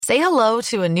Say hello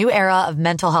to a new era of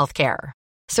mental health care.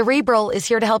 Cerebral is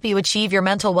here to help you achieve your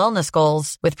mental wellness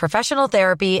goals with professional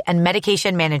therapy and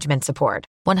medication management support.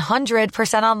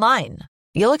 100% online.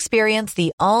 You'll experience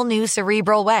the all-new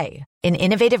Cerebral Way, an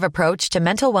innovative approach to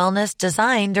mental wellness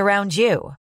designed around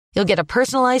you. You'll get a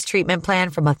personalized treatment plan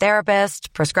from a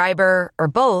therapist, prescriber, or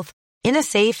both in a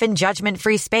safe and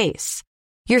judgment-free space.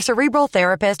 Your Cerebral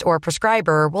therapist or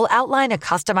prescriber will outline a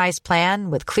customized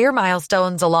plan with clear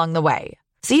milestones along the way,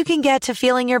 so you can get to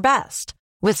feeling your best.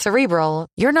 With Cerebral,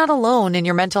 you're not alone in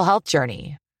your mental health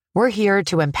journey. We're here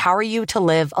to empower you to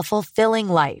live a fulfilling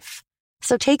life.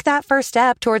 So take that first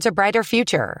step towards a brighter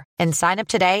future and sign up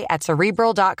today at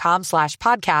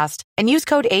Cerebral.com/podcast and use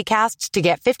code ACAST to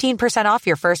get 15% off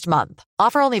your first month.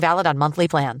 Offer only valid on monthly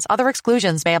plans. Other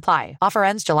exclusions may apply. Offer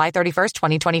ends July 31st,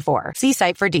 2024. See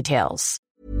site for details.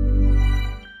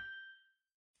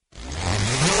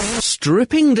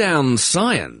 Stripping down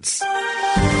science.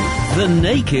 The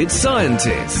Naked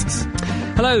Scientists.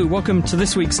 Hello, welcome to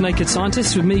this week's Naked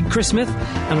Scientists with me, Chris Smith,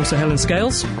 and also Helen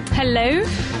Scales. Hello.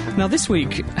 Now this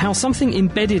week, how something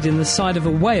embedded in the side of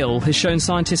a whale has shown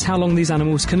scientists how long these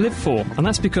animals can live for. And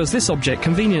that's because this object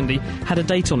conveniently had a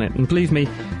date on it. And believe me,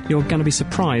 you're going to be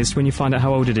surprised when you find out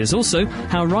how old it is. Also,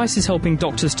 how rice is helping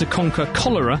doctors to conquer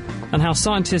cholera, and how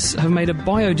scientists have made a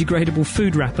biodegradable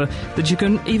food wrapper that you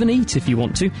can even eat if you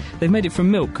want to. They've made it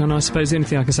from milk, and I suppose the only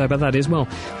thing I can say about that is, well,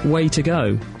 way to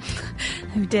go.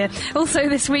 Oh dear. Also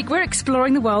this week we're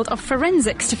exploring the world of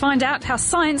forensics to find out how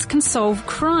science can solve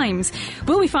crimes.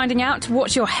 We'll be finding out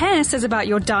what your hair says about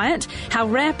your diet, how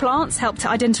rare plants help to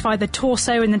identify the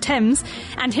torso in the Thames,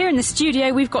 and here in the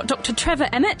studio we've got Dr. Trevor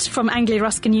Emmett from Anglia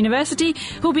Ruskin University,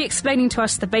 who'll be explaining to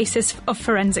us the basis of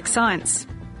forensic science.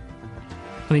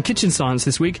 And in Kitchen Science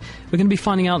this week, we're going to be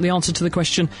finding out the answer to the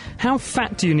question, how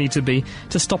fat do you need to be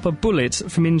to stop a bullet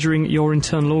from injuring your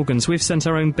internal organs? We've sent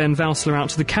our own Ben Valsler out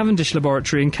to the Cavendish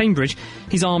Laboratory in Cambridge.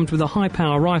 He's armed with a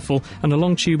high-power rifle and a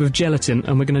long tube of gelatin,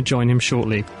 and we're going to join him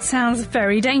shortly. Sounds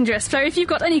very dangerous. So if you've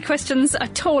got any questions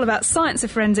at all about science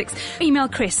of forensics, email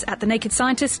Chris at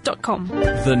thenakedscientist.com.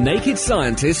 The Naked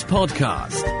Scientists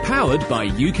podcast, powered by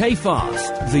UK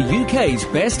Fast, the UK's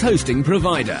best hosting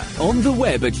provider. On the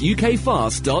web at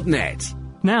ukfast.net.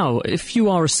 Now, if you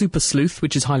are a super sleuth,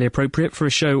 which is highly appropriate for a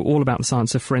show all about the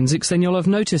science of forensics, then you'll have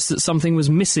noticed that something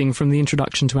was missing from the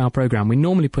introduction to our programme. We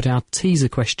normally put our teaser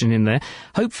question in there.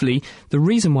 Hopefully, the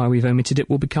reason why we've omitted it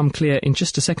will become clear in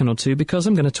just a second or two, because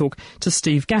I'm going to talk to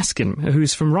Steve Gaskin,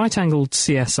 who's from Right Angled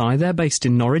CSI. They're based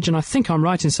in Norwich, and I think I'm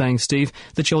right in saying, Steve,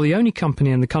 that you're the only company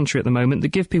in the country at the moment that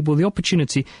give people the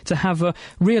opportunity to have a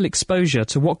real exposure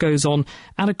to what goes on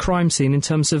at a crime scene in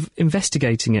terms of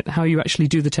investigating it, how you actually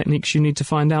do the techniques you need to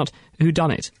find out who done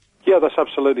it. Yeah, that's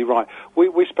absolutely right.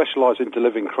 We specialise in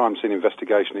delivering crime scene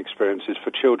investigation experiences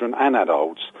for children and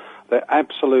adults. They're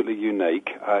absolutely unique,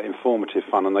 informative,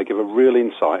 fun, and they give a real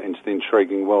insight into the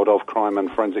intriguing world of crime and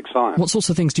forensic science. What sorts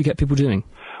of things do you get people doing?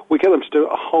 We get them to do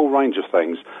a whole range of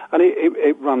things, and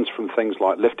it runs from things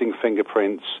like lifting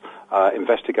fingerprints,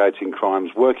 investigating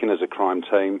crimes, working as a crime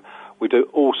team. We do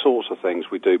all sorts of things.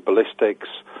 We do ballistics,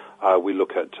 we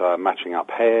look at matching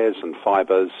up hairs and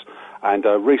fibres, and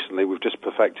recently we've just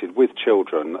perfected with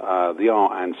children the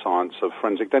art and science of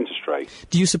forensic dentistry.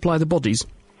 Do you supply the bodies?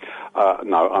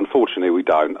 No, unfortunately we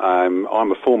don't.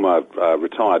 I'm a former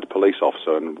retired police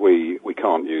officer, and we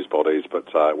can't use bodies, but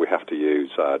we have to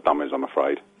use dummies, I'm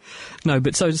afraid. No,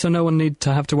 but so no one need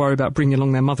to have to worry about bringing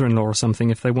along their mother-in-law or something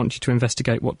if they want you to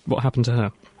investigate what happened to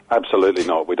her? Absolutely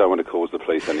not. We don't want to cause the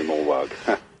police any more work.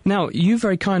 Now, you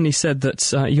very kindly said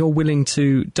that you're willing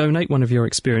to donate one of your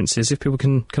experiences if people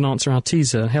can answer our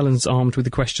teaser. Helen's armed with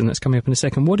the question that's coming up in a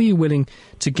second. What are you willing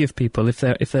to give people if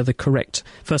they're the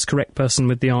first correct person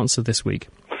with the answer this week?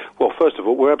 Well, first of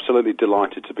all, we're absolutely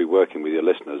delighted to be working with your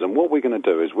listeners, and what we're going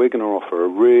to do is we're going to offer a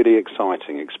really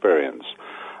exciting experience,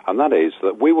 and that is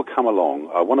that we will come along,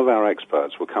 one of our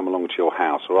experts will come along to your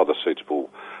house or other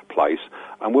suitable place,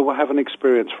 and we will have an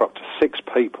experience for up to 6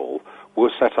 people. We'll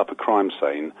set up a crime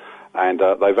scene, and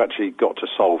they've actually got to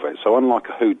solve it. So unlike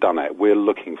a whodunit, we're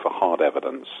looking for hard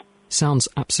evidence. Sounds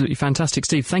absolutely fantastic,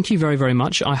 Steve. Thank you very, very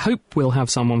much. I hope we'll have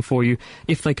someone for you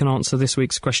if they can answer this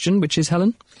week's question, which is,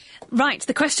 Helen? Right,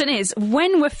 the question is,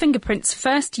 when were fingerprints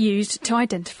first used to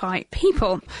identify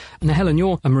people? Now, Helen,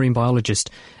 you're a marine biologist.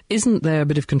 Isn't there a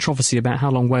bit of controversy about how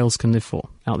long whales can live for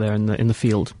out there in the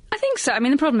field? I think so. I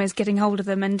mean, the problem is getting hold of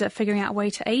them and figuring out a way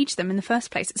to age them in the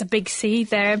first place. It's a big sea,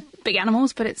 they're big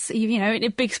animals, but it's, a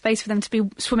big space for them to be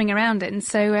swimming around in.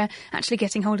 So actually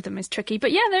getting hold of them is tricky.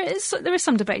 But yeah, there is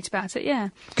some debate about it, yeah.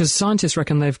 Because scientists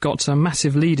reckon they've got a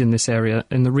massive lead in this area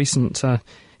in the recent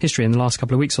history in the last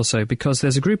couple of weeks or so, because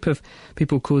there's a group of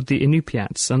people called the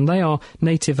Inupiats, and they are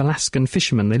native Alaskan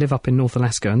fishermen. They live up in North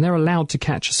Alaska, and they're allowed to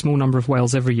catch a small number of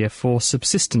whales every year for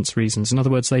subsistence reasons. In other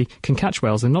words, they can catch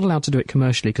whales. They're not allowed to do it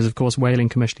commercially because, of course, whaling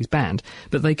commercially is banned,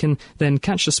 but they can then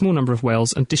catch a small number of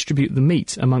whales and distribute the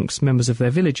meat amongst members of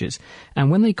their villages. And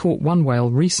when they caught one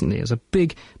whale recently, it was a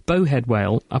big bowhead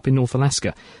whale up in North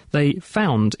Alaska, they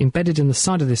found, embedded in the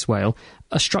side of this whale,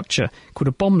 a structure called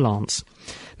a bomb lance.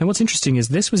 Now, what's interesting is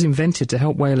this was invented to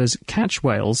help whalers catch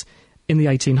whales in the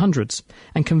 1800s.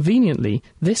 And conveniently,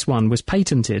 this one was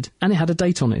patented, and it had a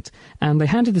date on it. And they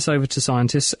handed this over to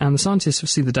scientists, and the scientists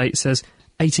see the date, says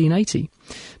 1880.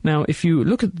 Now, if you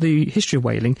look at the history of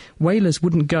whaling, whalers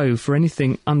wouldn't go for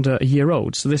anything under a year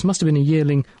old. So this must have been a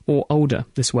yearling or older,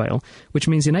 this whale, which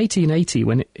means in 1880,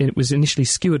 when it was initially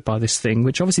skewered by this thing,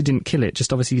 which obviously didn't kill it,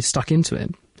 just obviously stuck into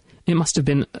it, it must have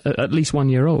been at least 1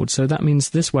 year old. So that means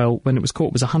this whale, when it was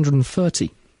caught, was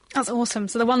 130. That's awesome.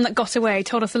 So the one that got away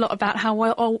told us a lot about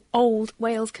how old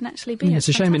whales can actually be. Yeah, it's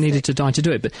a shame it needed to die to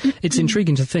do it, but it's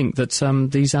intriguing to think that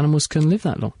these animals can live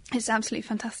that long. It's absolutely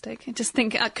fantastic. I just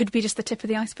think it could be just the tip of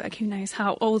the iceberg. Who knows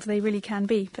how old they really can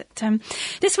be. But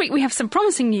this week we have some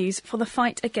promising news for the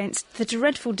fight against the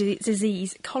dreadful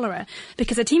disease cholera,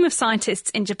 because a team of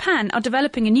scientists in Japan are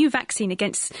developing a new vaccine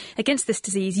against this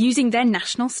disease using their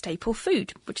national staple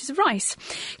food, which is rice.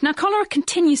 Now, cholera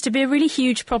continues to be a really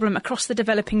huge problem across the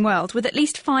developing world, with at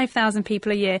least 5,000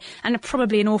 people a year and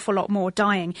probably an awful lot more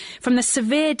dying from the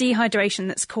severe dehydration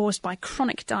that's caused by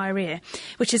chronic diarrhoea,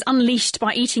 which is unleashed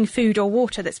by eating food or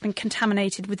water that's been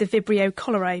contaminated with the Vibrio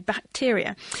cholerae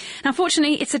bacteria. Now,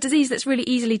 fortunately, it's a disease that's really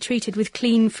easily treated with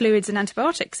clean fluids and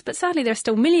antibiotics, but sadly there are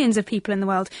still millions of people in the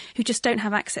world who just don't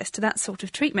have access to that sort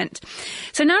of treatment.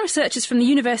 So now researchers from the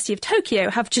University of Tokyo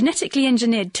have genetically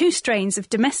engineered 2 strains of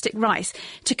domestic rice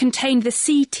to contain the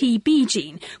CTB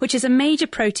gene, which is a major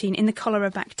protein in the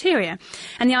cholera bacteria.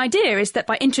 And the idea is that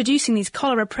by introducing these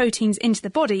cholera proteins into the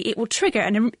body, it will trigger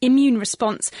an immune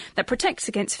response that protects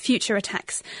against future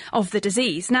attacks of the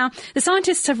disease. Now, the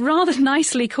scientists have rather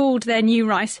nicely called their new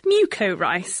rice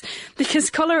muco-rice, because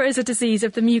cholera is a disease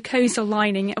of the mucosal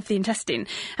lining of the intestine,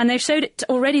 and they've shown it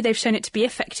to be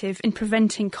effective in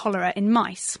preventing cholera in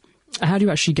mice. How do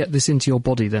you actually get this into your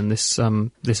body then, this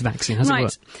vaccine? How does it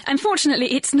work?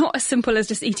 Unfortunately, it's not as simple as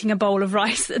just eating a bowl of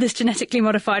rice, this genetically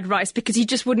modified rice, because you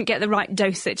just wouldn't get the right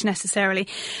dosage necessarily.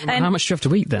 How much do you have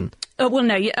to eat then? Well,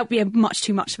 no, it'll be much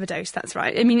too much of a dose, that's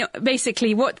right. I mean,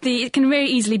 basically, it can very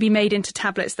easily be made into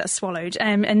tablets that are swallowed.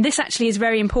 And this actually is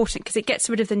very important because it gets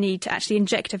rid of the need to actually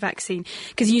inject a vaccine,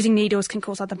 because using needles can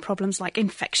cause other problems like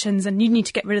infections, and you need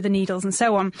to get rid of the needles and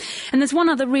so on. And there's one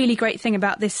other really great thing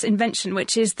about this invention,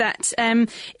 which is that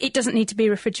it doesn't need to be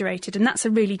refrigerated. And that's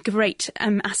a really great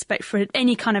aspect for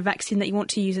any kind of vaccine that you want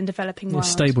to use in developing world.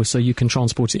 It's stable, so you can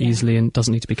transport it easily and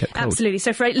doesn't need to be kept cold. Absolutely.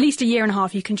 So for at least a year and a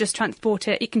half, you can just transport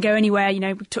it. It can go anywhere,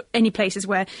 to any places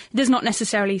where there's not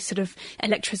necessarily sort of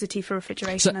electricity for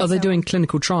refrigeration. So are they doing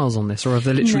clinical trials on this, or have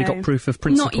they literally got proof of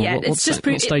principle? Not yet. What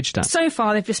stage at? So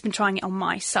far, they've just been trying it on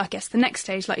mice. So I guess the next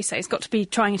stage, like you say, has got to be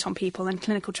trying it on people and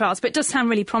clinical trials. But it does sound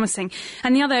really promising.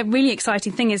 And the other really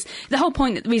exciting thing is the whole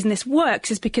point that the reason this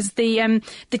works is because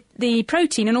the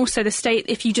protein and also the state,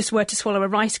 if you just were to swallow a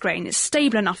rice grain, it's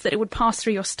stable enough that it would pass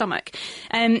through your stomach.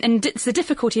 And it's the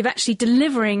difficulty of actually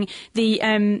delivering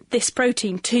this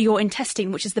protein to your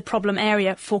intestine, which is the problem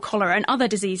area for cholera and other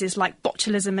diseases like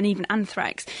botulism and even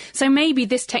anthrax. So maybe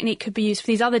this technique could be used for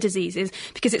these other diseases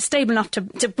because it's stable enough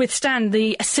to withstand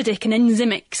the acidic and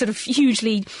enzymic sort of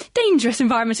hugely dangerous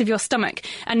environment of your stomach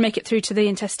and make it through to the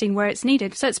intestine where it's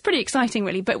needed. So it's pretty exciting,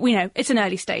 really, but we know it's an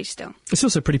early stage still. It's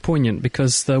also pretty poignant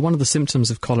because one of the symptoms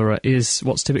of cholera is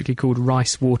what's typically called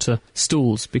rice water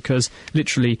stools, because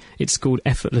literally it's called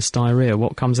effortless diarrhoea.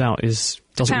 What comes out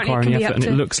doesn't require any effort, and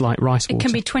it looks like rice water. It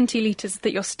can be 20 litres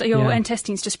that your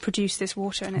intestines just produce this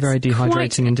water, and it's very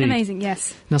dehydrating indeed. Amazing,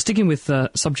 yes. Now, sticking with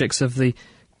subjects of the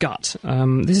gut,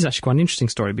 this is actually quite an interesting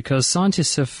story because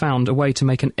scientists have found a way to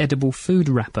make an edible food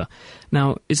wrapper.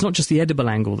 Now, it's not just the edible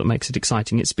angle that makes it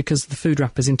exciting, it's because the food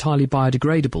wrapper is entirely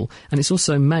biodegradable, and it's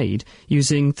also made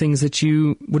using things that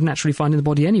you wouldn't actually find in the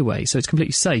body anyway, so it's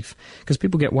completely safe. Because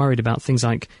people get worried about things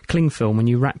like cling film. When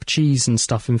you wrap cheese and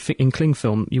stuff in cling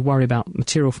film, you worry about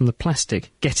material from the plastic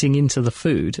getting into the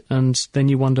food, and then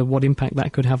you wonder what impact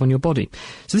that could have on your body.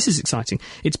 So this is exciting.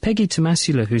 It's Peggy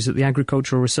Tomasula, who's at the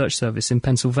Agricultural Research Service in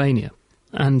Pennsylvania.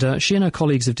 And she and her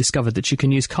colleagues have discovered that you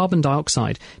can use carbon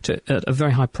dioxide at a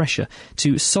very high pressure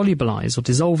to solubilize or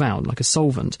dissolve out, like a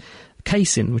solvent,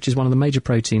 casein, which is one of the major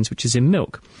proteins which is in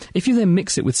milk. If you then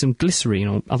mix it with some glycerine,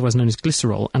 or otherwise known as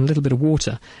glycerol, and a little bit of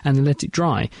water, and then let it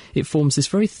dry, it forms this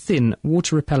very thin,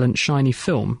 water-repellent, shiny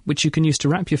film, which you can use to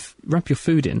wrap your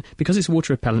food in. Because it's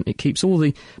water-repellent, it keeps all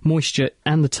the moisture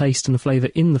and the taste and the flavour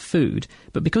in the food,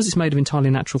 but because it's made of entirely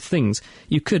natural things,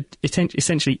 you could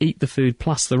essentially eat the food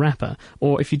plus the wrapper,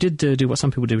 or if you did do what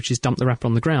some people do, which is dump the wrapper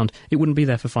on the ground, it wouldn't be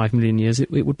there for 5 million years,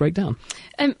 it would break down.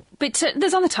 But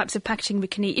there's other types of packaging we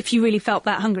can eat if you really felt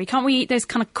that hungry. Can't we eat those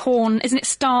kind of corn, isn't it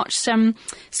starch,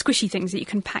 squishy things that you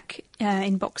can pack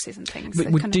in boxes and things?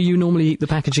 But do you normally eat the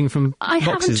packaging from I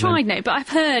boxes? Haven't tried, no, but I've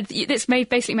heard it's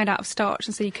basically made out of starch,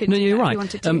 and so you could... No, you're right. If you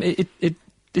wanted to.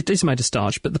 It is made of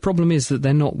starch, but the problem is that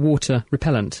they're not water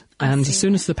repellent. And as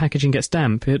soon as the packaging gets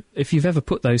damp, if you've ever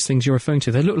put those things you're referring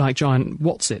to, they look like giant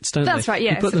Wotsits, don't they? That's right,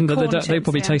 yeah. You put them, they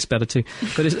probably taste better too.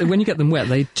 But when you get them wet,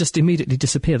 they just immediately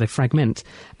disappear, they fragment.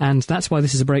 And that's why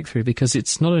this is a breakthrough, because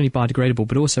it's not only biodegradable,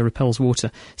 but also repels water.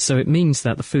 So it means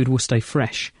that the food will stay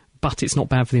fresh, but it's not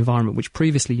bad for the environment, which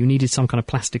previously you needed some kind of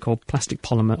plastic or plastic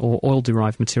polymer or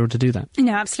oil-derived material to do that.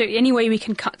 No, absolutely. Any way we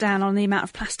can cut down on the amount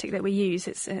of plastic that we use,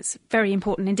 it's very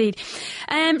important indeed.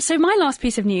 So my last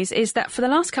piece of news is that for the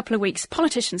last couple of weeks,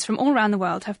 politicians from all around the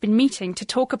world have been meeting to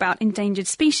talk about endangered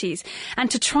species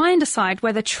and to try and decide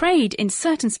whether trade in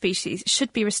certain species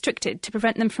should be restricted to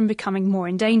prevent them from becoming more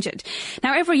endangered.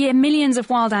 Now, every year, millions of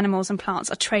wild animals and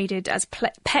plants are traded as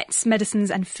pets,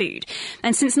 medicines and food.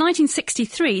 And since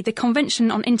 1963, the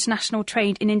Convention on International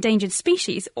Trade in Endangered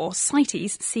Species, or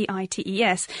CITES,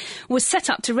 C-I-T-E-S, was set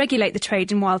up to regulate the trade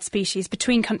in wild species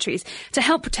between countries to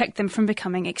help protect them from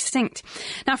becoming extinct.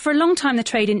 Now, for a long time, the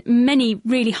trade in many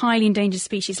really highly endangered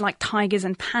species like tigers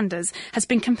and pandas has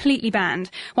been completely banned,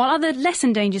 while other less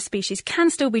endangered species can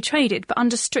still be traded, but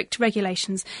under strict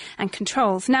regulations and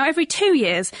controls. Now, every 2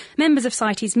 years, members of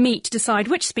CITES meet to decide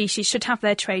which species should have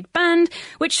their trade banned,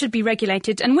 which should be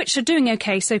regulated, and which are doing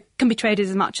okay, so can be traded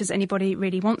as much as anybody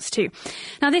really wants to.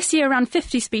 Now, this year, around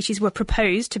 50 species were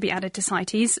proposed to be added to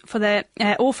CITES for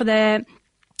their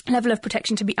level of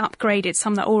protection to be upgraded,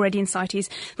 some that are already in CITES,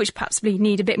 which perhaps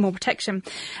need a bit more protection,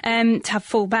 to have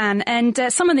full ban. And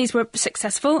some of these were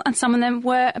successful, and some of them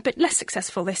were a bit less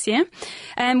successful this year.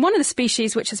 One of the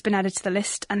species which has been added to the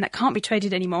list and that can't be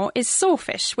traded anymore is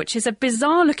sawfish, which is a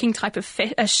bizarre-looking type of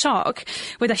a shark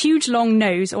with a huge long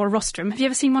nose, or a rostrum. Have you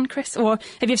ever seen one, Chris? Or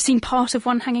have you ever seen part of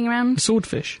one hanging around? A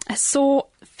swordfish? A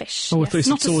sawfish. Oh, yes.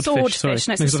 Not a swordfish. Sorry. No, it's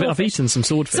a swordfish. I've eaten some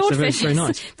swordfish. They're very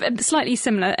nice. Slightly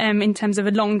similar in terms of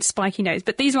a long, spiky nose.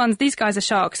 But these guys are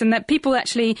sharks, and that people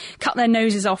actually cut their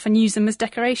noses off and use them as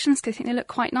decorations because they think they look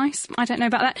quite nice. I don't know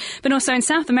about that. But also in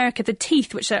South America, the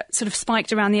teeth, which are sort of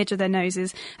spiked around the edge of their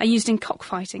noses, are used in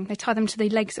cockfighting. They tie them to the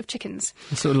legs of chickens.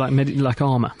 It's sort of like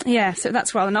armour. Yeah, so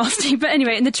that's rather nasty. But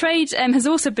anyway, and the trade has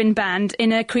also been banned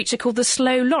in a creature called the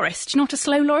slow loris. Do you know what a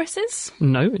slow loris is?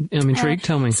 No, I'm intrigued.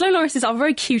 Tell me. Slow lorises are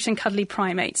very cute and cuddly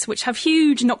primates, which have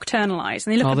huge nocturnal eyes.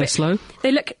 And they look Are they slow?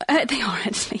 They look. They are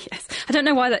actually, yes. I don't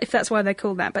know if that's why they're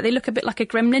called that, but they look a bit like a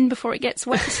gremlin before it gets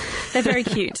wet. They're very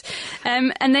cute,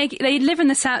 and they live in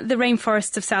the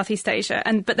rainforests of Southeast Asia,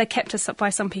 but they're kept by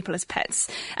some people as pets.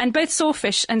 And both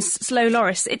sawfish and slow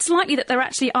loris, it's likely that there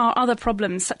actually are other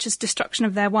problems such as destruction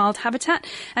of their wild habitat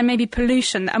and maybe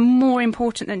pollution that are more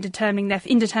important than determining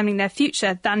their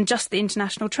future than just the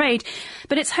international trade.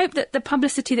 But it's hoped that the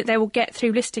publicity that they will get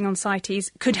through listing on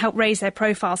CITES could help raise their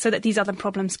profile so that these other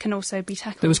problems can also be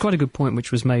tackled. There was quite a good point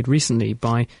which was made recently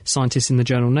by scientists in the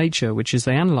journal Nature, which is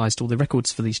they analysed all the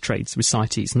records for these trades with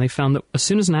CITES, and they found that as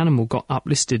soon as an animal got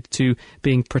uplisted to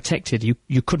being protected,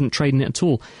 you couldn't trade in it at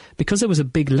all, because there was a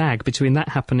big lag between that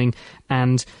happening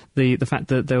and the fact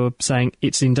that they were saying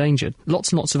it's endangered. Lots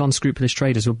and lots of unscrupulous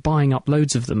traders were buying up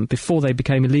loads of them before they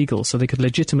became illegal, so they could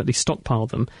legitimately stockpile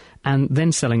them and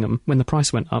then selling them when the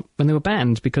price went up, when they were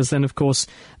banned, because then, of course,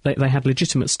 they had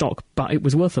legitimate stock, but it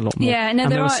was worth a lot more. Yeah, no,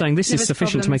 and they were saying this is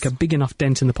sufficient problems to make a big enough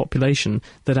dent in the population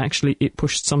that actually it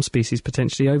pushed some species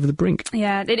potentially over the brink.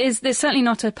 Yeah, it is. There's certainly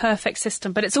not a perfect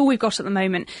system, but it's all we've got at the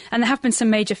moment. And there have been some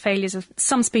major failures of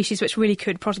some species which really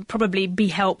could probably be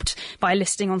helped by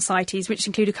listing on CITES, which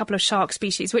include a couple of shark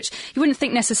species, which you wouldn't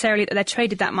think necessarily that they're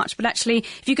traded that much. But actually,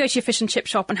 if you go to your fish and chip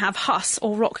shop and have huss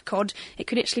or rock cod, it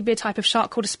could actually be a type of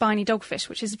shark called a spiny dogfish,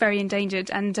 which is very endangered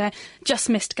and just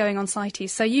missed going on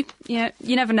CITES. So you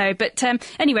never know. But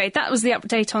anyway, that was the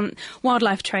update on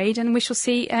wildlife trade, and we shall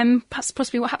see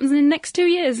possibly what happens in the next 2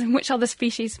 years and which other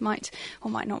species might or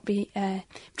might not not be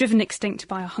driven extinct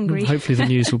by a hungry... Hopefully the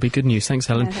news will be good news. Thanks,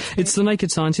 Helen. It's The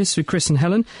Naked Scientists with Chris and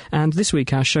Helen, and this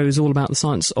week our show is all about the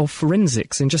science of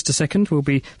forensics. In just a second we'll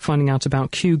be finding out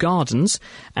about Kew Gardens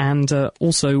and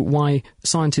also why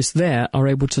scientists there are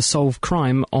able to solve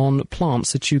crime on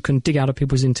plants that you can dig out of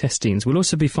people's intestines. We'll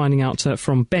also be finding out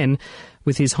from Ben,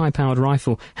 with his high-powered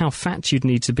rifle, how fat you'd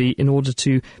need to be in order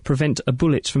to prevent a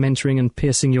bullet from entering and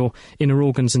piercing your inner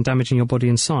organs and damaging your body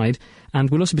inside. And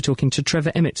we'll also be talking to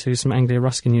Trevor Emmett, who's from Anglia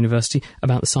Ruskin University,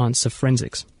 about the science of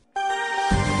forensics.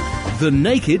 The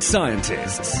Naked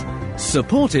Scientists,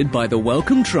 supported by the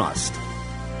Wellcome Trust.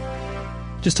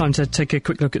 Just time to take a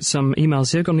quick look at some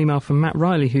emails here. Got an email from Matt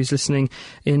Riley, who's listening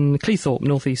in Cleethorpes,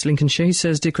 North East Lincolnshire. He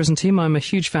says, "Dear Chris and team, I'm a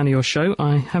huge fan of your show.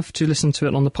 I have to listen to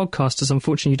it on the podcast as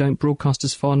unfortunately you don't broadcast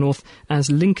as far north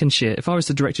as Lincolnshire. If I was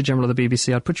the Director General of the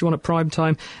BBC, I'd put you on at prime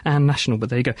time and national, but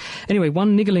there you go. Anyway,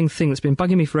 one niggling thing that's been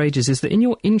bugging me for ages is that in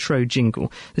your intro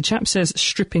jingle, the chap says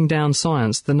stripping down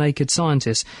science, the naked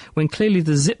scientist, when clearly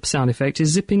the zip sound effect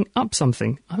is zipping up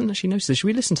something. I haven't actually noticed this. Should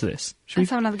we listen to this?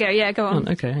 Let's have another go. Yeah, go on.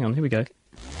 Okay, hang on. Here we go.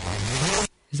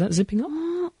 Is that zipping up?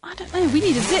 I don't know. We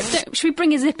need a zip. Should we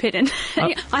bring a zip in?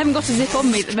 I haven't got a zip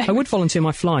on me at the moment. I would volunteer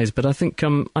my flies, but I think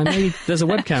there's a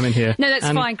webcam in here. No, that's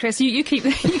fine, Chris. You keep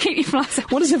your flies on.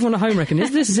 What does everyone at home reckon?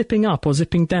 Is this zipping up or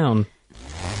zipping down?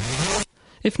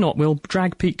 If not, we'll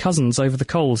drag Pete Cousins over the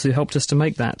coals, who helped us to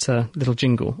make that little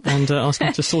jingle, and ask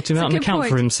him to sort him out and account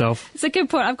for himself. It's a good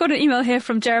point. I've got an email here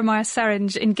from Jeremiah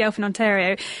Saringe in Gelfin,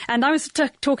 Ontario, and I was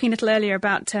talking a little earlier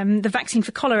about the vaccine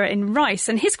for cholera in rice,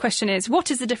 and his question is, what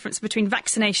is the difference between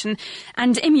vaccination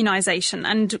and immunisation,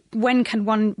 and when can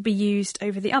one be used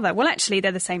over the other? Well, actually,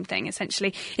 they're the same thing,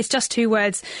 essentially. It's just two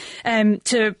words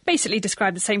to basically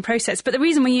describe the same process, but the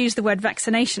reason we use the word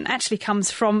vaccination actually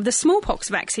comes from the smallpox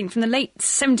vaccine from the late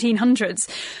 1700s,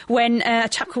 when a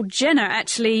chap called Jenner,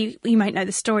 actually, you might know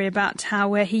the story about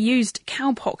how he used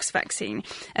cowpox vaccine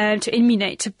to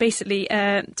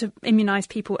immunise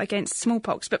people against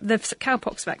smallpox. But the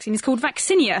cowpox vaccine is called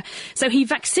vaccinia, so he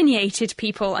vaccinated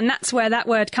people, and that's where that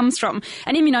word comes from.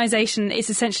 And immunisation is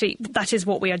essentially, that is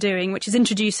what we are doing, which is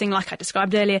introducing, like I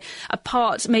described earlier, a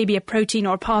part, maybe a protein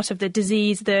or a part of the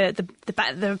disease, the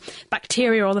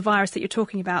bacteria or the virus that you're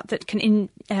talking about, that can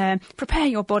prepare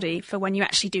your body for when you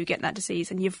actually do get that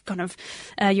disease, and you've kind of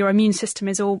your immune system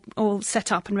is all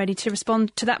set up and ready to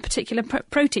respond to that particular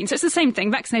protein. So it's the same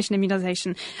thing, vaccination,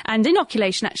 immunisation, and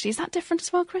inoculation. Actually, is that different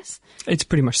as well, Chris? It's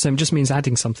pretty much the same. It just means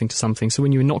adding something to something. So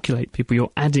when you inoculate people,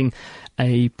 you're adding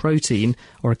a protein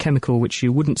or a chemical which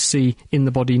you wouldn't see in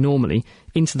the body normally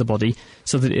into the body,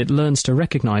 so that it learns to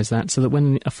recognise that, so that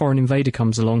when a foreign invader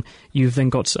comes along, you've then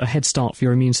got a head start for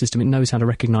your immune system. It knows how to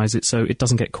recognise it, so it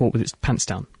doesn't get caught with its pants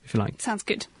down, if you like. Sounds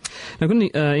good. Now,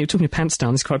 you're talking of pants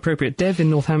down, this is quite appropriate. Dev in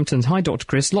Northampton. Hi, Dr.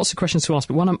 Chris. Lots of questions to ask,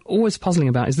 but one I'm always puzzling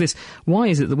about is this. Why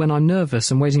is it that when I'm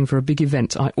nervous and waiting for a big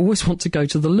event, I always want to go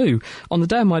to the loo? On the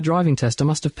day of my driving test, I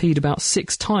must have peed about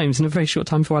 6 times in a very short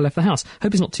time before I left the house.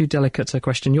 Hope it's not too delicate a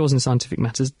question. Yours in Scientific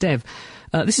Matters. Dev,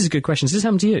 this is a good question. Does this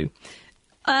happen to you?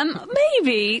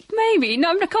 Maybe.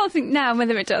 No, I can't think now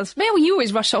whether it does. Maybe you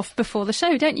always rush off before the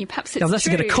show, don't you? Perhaps it's that's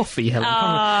true. to get a coffee,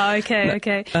 Helen.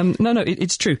 Okay. No,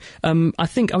 it's true. I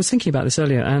was thinking about this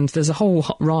earlier, and there's a whole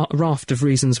raft of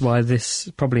reasons why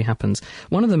this probably happens.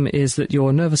 One of them is that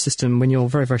your nervous system, when you're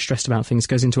very, very stressed about things,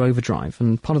 goes into overdrive,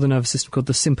 and part of the nervous system called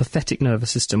the sympathetic nervous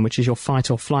system, which is your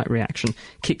fight or flight reaction,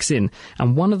 kicks in.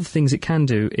 And one of the things it can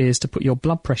do is to put your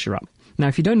blood pressure up. Now,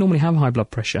 if you don't normally have high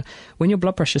blood pressure, when your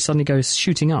blood pressure suddenly goes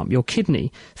shooting up, your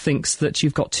kidney thinks that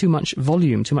you've got too much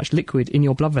volume, too much liquid in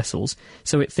your blood vessels.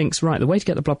 So it thinks, right, the way to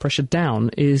get the blood pressure down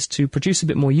is to produce a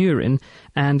bit more urine,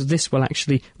 and this will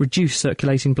actually reduce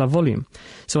circulating blood volume.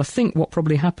 So I think what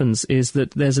probably happens is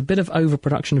that there's a bit of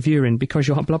overproduction of urine because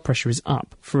your blood pressure is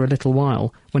up for a little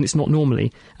while when it's not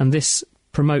normally, and this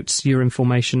promotes urine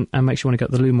formation and makes you want to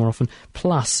go to the loo more often.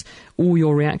 Plus, all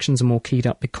your reactions are more keyed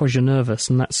up because you're nervous,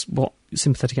 and that's what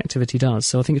sympathetic activity does.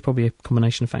 So I think it's probably a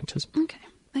combination of factors. Okay,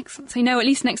 excellent. So you know, at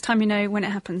least next time you know when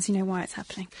it happens, you know why it's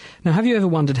happening. Now, have you ever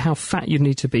wondered how fat you'd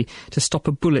need to be to stop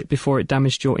a bullet before it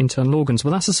damaged your internal organs?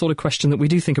 Well, that's the sort of question that we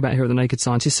do think about here at The Naked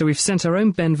Scientist. So we've sent our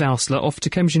own Ben Valsler off to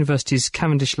Cambridge University's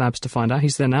Cavendish Labs to find out.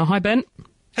 He's there now. Hi, Ben.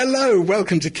 Hello,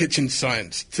 welcome to Kitchen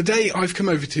Science. Today I've come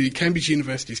over to Cambridge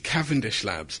University's Cavendish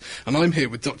Labs, and I'm here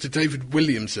with Dr. David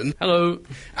Williamson. Hello.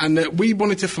 And we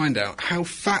wanted to find out how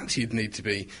fat you'd need to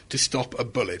be to stop a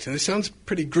bullet. And it sounds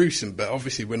pretty gruesome, but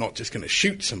obviously we're not just going to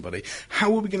shoot somebody.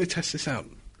 How are we going to test this out?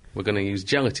 We're going to use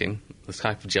gelatin, the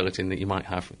type of gelatin that you might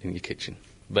have in your kitchen.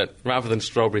 But rather than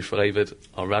strawberry flavoured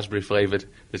or raspberry flavoured,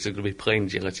 this is going to be plain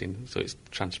gelatin, so it's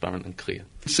transparent and clear.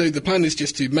 So the plan is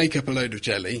just to make up a load of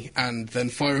jelly and then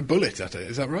fire a bullet at it,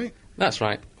 is that right? That's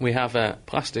right. We have a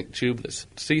plastic tube that's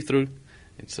see-through.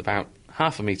 It's about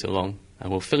half a metre long, and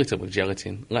we'll fill it up with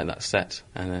gelatin, let that set,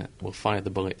 and we'll fire the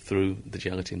bullet through the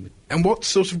gelatin. And what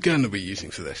sort of gun are we using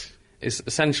for this? It's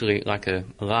essentially like a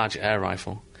large air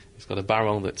rifle. It's got a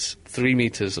barrel that's 3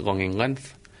 metres long in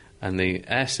length, and the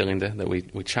air cylinder that we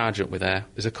charge up with air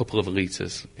is a couple of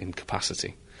litres in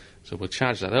capacity. So we'll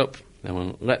charge that up, then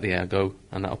we'll let the air go,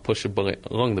 and that'll push a bullet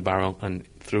along the barrel and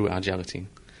through our gelatin.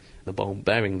 The ball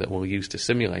bearing that we'll use to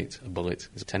simulate a bullet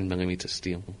is 10mm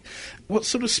steel. What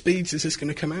sort of speeds is this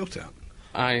going to come out at?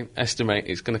 I estimate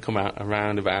it's going to come out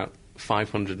around about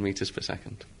 500 metres per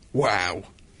second. Wow.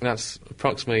 That's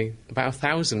approximately about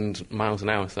 1,000 miles an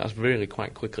hour, so that's really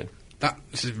quite quickly.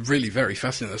 This is really very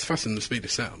fascinating. That's faster than the speed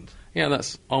of sound. Yeah,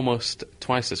 that's almost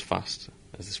twice as fast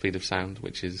as the speed of sound,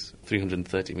 which is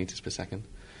 330 metres per second.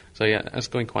 So yeah, that's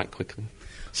going quite quickly.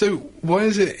 So why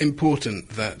is it important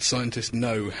that scientists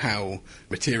know how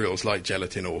materials like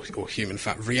gelatin or human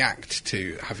fat react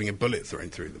to having a bullet thrown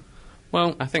through them?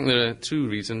 Well, I think there are 2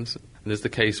 reasons. There's the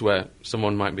case where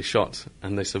someone might be shot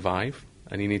and they survive,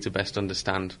 and you need to best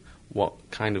understand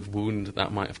what kind of wound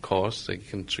that might have caused so you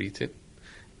can treat it.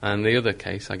 And the other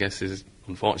case, I guess, is,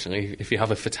 unfortunately, if you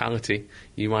have a fatality,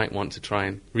 you might want to try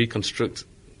and reconstruct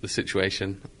the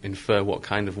situation, infer what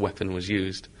kind of weapon was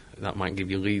used. That might give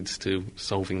you leads to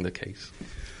solving the case.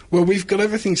 Well, we've got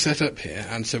everything set up here,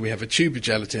 and so we have a tube of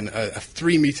gelatin, a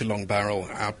 3-metre-long barrel,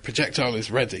 our projectile is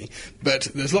ready, but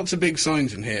there's lots of big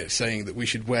signs in here saying that we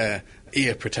should wear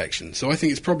ear protection. So I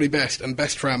think it's probably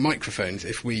best for our microphones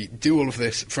if we do all of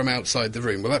this from outside the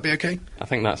room. Will that be okay? I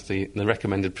think that's the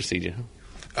recommended procedure.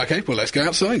 Okay, well, let's go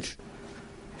outside.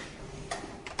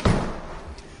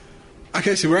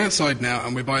 Okay, so we're outside now,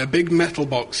 and we're by a big metal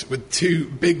box with 2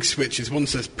 big switches. One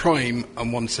says prime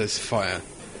and one says fire.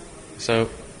 So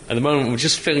at the moment, we're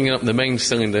just filling up the main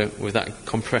cylinder with that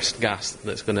compressed gas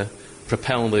that's going to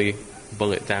propel the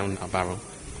bullet down our barrel.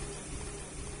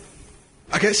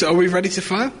 Okay, so are we ready to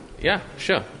fire? Yeah,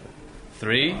 sure.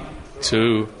 3,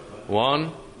 2,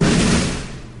 1...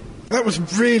 That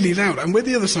was really loud, and we're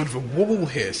the other side of a wall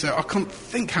here, so I can't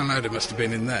think how loud it must have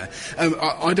been in there.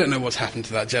 I don't know what's happened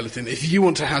to that gelatin. If you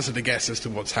want to hazard a guess as to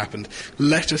what's happened,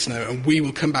 let us know, and we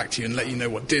will come back to you and let you know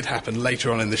what did happen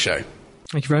later on in the show.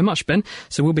 Thank you very much, Ben.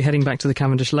 So we'll be heading back to the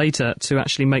Cavendish later to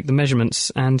actually make the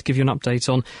measurements and give you an update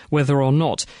on whether or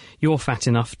not you're fat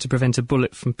enough to prevent a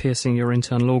bullet from piercing your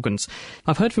internal organs.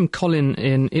 I've heard from Colin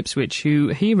in Ipswich, who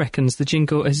he reckons the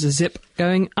jingle is a zip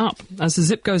going up. As the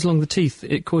zip goes along the teeth,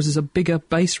 it causes a bigger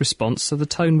bass response, so the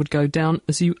tone would go down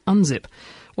as you unzip.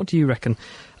 What do you reckon?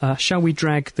 Shall we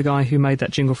drag the guy who made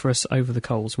that jingle for us over the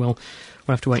coals? Well,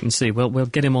 we'll have to wait and see. We'll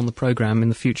get him on the programme in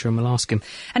the future and we'll ask him.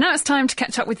 And now it's time to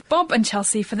catch up with Bob and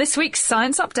Chelsea for this week's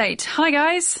Science Update. Hi,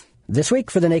 guys. This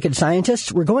week for The Naked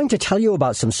Scientists, we're going to tell you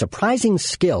about some surprising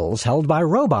skills held by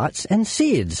robots and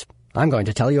seeds. I'm going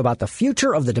to tell you about the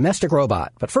future of the domestic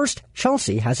robot. But first,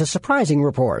 Chelsea has a surprising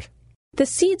report. The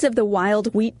seeds of the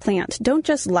wild wheat plant don't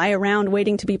just lie around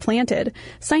waiting to be planted.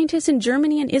 Scientists in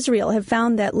Germany and Israel have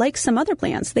found that, like some other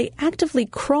plants, they actively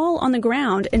crawl on the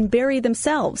ground and bury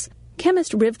themselves.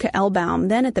 Chemist Rivka Elbaum,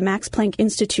 then at the Max Planck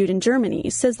Institute in Germany,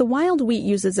 says the wild wheat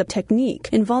uses a technique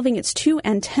involving its 2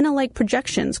 antenna-like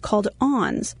projections called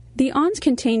awns. The awns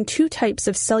contain 2 types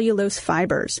of cellulose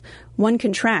fibers. One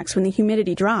contracts when the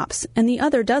humidity drops, and the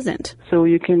other doesn't. So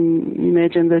you can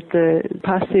imagine that the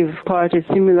passive part is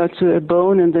similar to a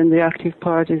bone, and then the active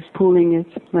part is pulling it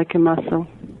like a muscle.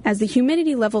 As the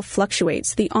humidity level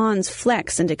fluctuates, the awns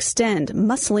flex and extend,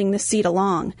 muscling the seed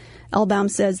along. Elbaum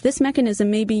says this mechanism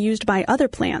may be used by other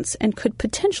plants and could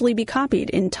potentially be copied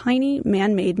in tiny,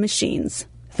 man-made machines.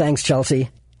 Thanks, Chelsea.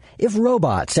 If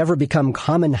robots ever become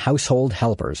common household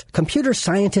helpers, computer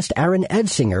scientist Aaron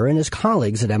Edsinger and his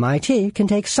colleagues at MIT can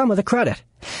take some of the credit.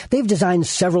 They've designed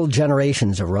several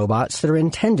generations of robots that are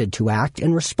intended to act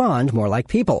and respond more like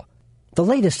people. The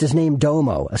latest is named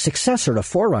Domo, a successor to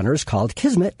forerunners called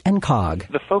Kismet and Cog.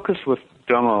 The focus with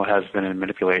Domo has been in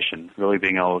manipulation, really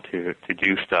being able to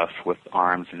do stuff with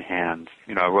arms and hands.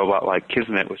 You know, a robot like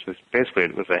Kismet, which was basically,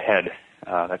 it was a head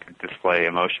that could display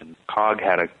emotion. Cog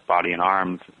had a body and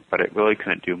arms, but it really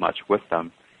couldn't do much with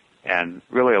them. And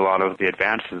really a lot of the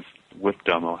advances with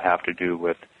Domo have to do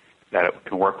with that it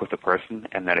can work with a person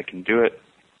and that it can do it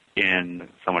in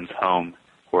someone's home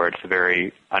where it's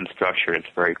very unstructured, it's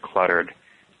very cluttered,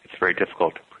 it's very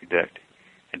difficult to predict.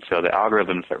 And so the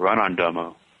algorithms that run on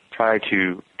Domo try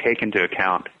to take into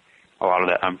account a lot of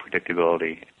that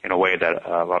unpredictability in a way that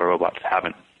a lot of robots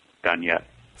haven't done yet.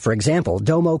 For example,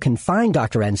 Domo can find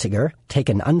Dr. Ensinger, take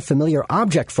an unfamiliar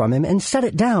object from him, and set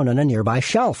it down on a nearby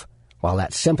shelf. While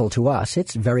that's simple to us,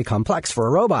 it's very complex for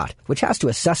a robot, which has to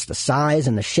assess the size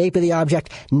and the shape of the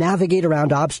object, navigate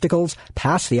around obstacles,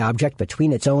 pass the object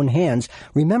between its own hands,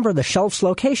 remember the shelf's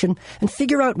location, and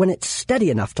figure out when it's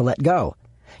steady enough to let go.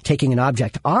 Taking an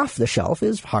object off the shelf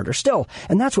is harder still,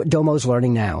 and that's what Domo's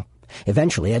learning now.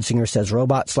 Eventually, Edsinger says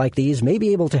robots like these may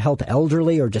be able to help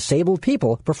elderly or disabled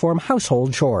people perform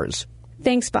household chores.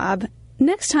 Thanks, Bob.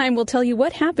 Next time, we'll tell you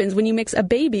what happens when you mix a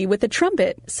baby with a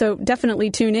trumpet, so definitely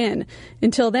tune in.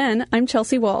 Until then, I'm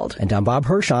Chelsea Wald. And I'm Bob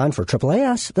Hirschon for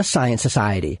AAAS, the Science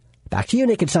Society. Back to you,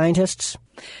 Naked Scientists.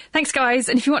 Thanks, guys.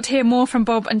 And if you want to hear more from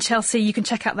Bob and Chelsea, you can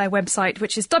check out their website,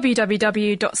 which is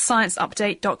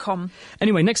www.scienceupdate.com.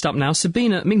 Anyway, next up now,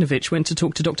 Sabina Mignovich went to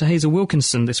talk to Dr. Hazel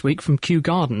Wilkinson this week from Kew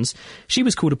Gardens. She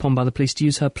was called upon by the police to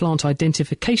use her plant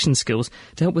identification skills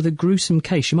to help with a gruesome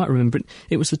case. You might remember it.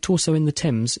 It was the torso in the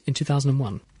Thames in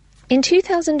 2001. In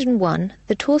 2001,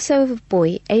 the torso of a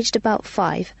boy aged about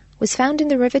 5 was found in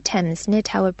the River Thames near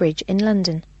Tower Bridge in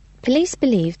London. Police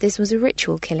believe this was a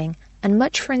ritual killing, and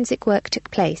much forensic work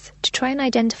took place to try and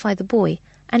identify the boy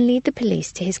and lead the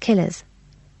police to his killers.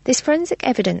 This forensic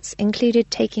evidence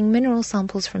included taking mineral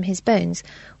samples from his bones,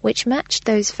 which matched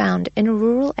those found in a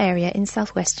rural area in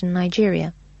southwestern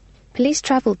Nigeria. Police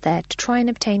travelled there to try and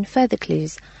obtain further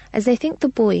clues, as they think the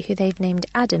boy, who they've named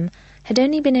Adam, had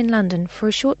only been in London for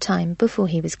a short time before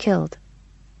he was killed.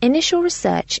 Initial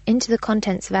research into the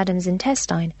contents of Adam's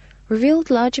intestine revealed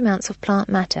large amounts of plant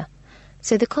matter,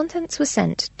 so the contents were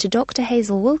sent to Dr.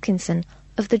 Hazel Wilkinson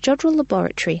of the Jodrell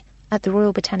Laboratory at the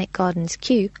Royal Botanic Gardens,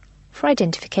 Kew, for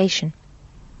identification.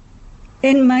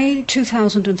 In May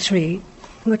 2003,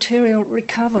 material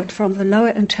recovered from the lower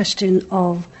intestine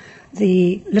of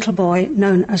the little boy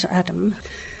known as Adam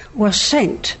was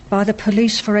sent by the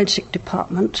police forensic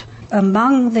department.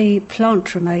 Among the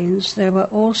plant remains, there were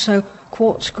also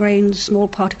quartz grains, small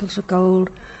particles of gold,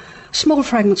 small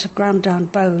fragments of ground down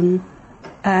bone,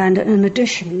 and in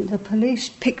addition, the police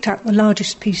picked up the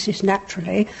largest pieces,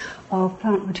 naturally, of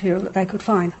plant material that they could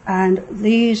find. And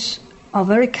these are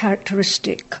very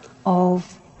characteristic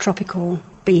of tropical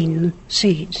bean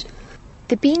seeds.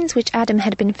 The beans which Adam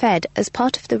had been fed as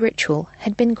part of the ritual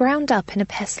had been ground up in a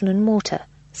pestle and mortar,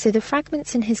 so the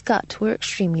fragments in his gut were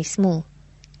extremely small.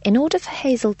 In order for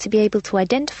Hazel to be able to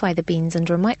identify the beans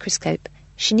under a microscope,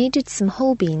 she needed some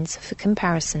whole beans for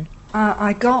comparison.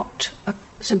 I got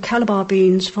some Calabar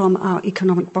beans from our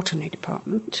economic botany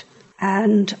department,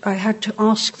 and I had to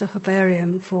ask the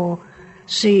herbarium for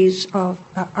seeds of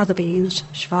other beans,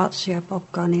 Schwarzia,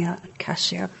 Bobgonia and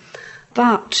Cassia.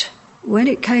 But when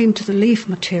it came to the leaf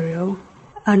material,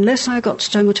 unless I got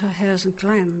stomata, hairs and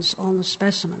glands on the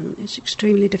specimen, it's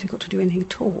extremely difficult to do anything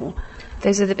at all.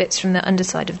 Those are the bits from the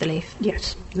underside of the leaf?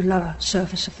 Yes, the lower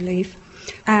surface of the leaf.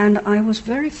 And I was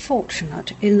very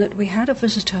fortunate in that we had a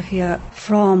visitor here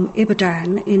from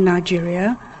Ibadan in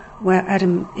Nigeria, where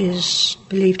Adam is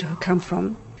believed to have come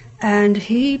from. And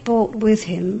he brought with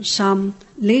him some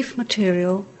leaf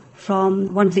material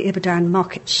from one of the Ibadan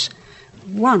markets.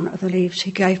 One of the leaves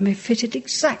he gave me fitted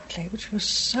exactly, which was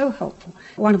so helpful.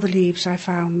 One of the leaves I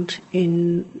found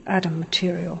in Adam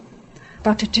material.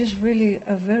 But it is really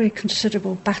a very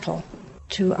considerable battle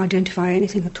to identify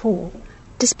anything at all.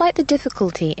 Despite the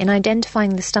difficulty in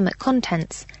identifying the stomach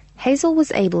contents, Hazel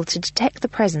was able to detect the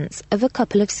presence of a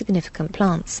couple of significant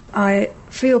plants. I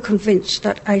feel convinced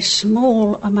that a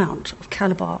small amount of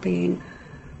Calabar bean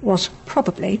was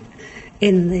probably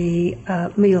in the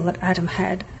meal that Adam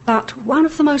had, but one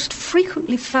of the most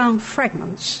frequently found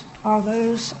fragments are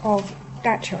those of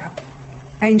Datura,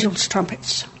 angel's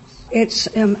trumpets. It's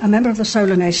a member of the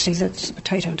Solanaceae, that's the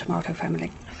potato and tomato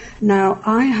family. Now,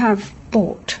 I have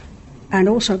bought and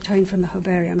also obtained from the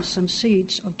herbarium some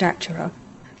seeds of Datura,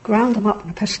 ground them up in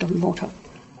a pestle and mortar,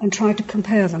 and tried to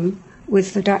compare them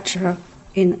with the Datura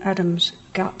in Adam's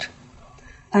gut.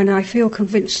 And I feel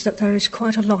convinced that there is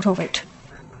quite a lot of it.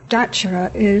 Datura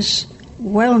is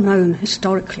well known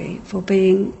historically for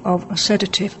being of a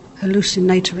sedative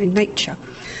hallucinator in nature,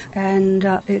 and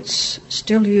it's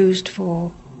still used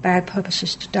for bad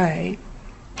purposes today.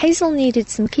 Hazel needed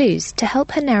some clues to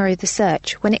help her narrow the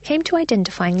search when it came to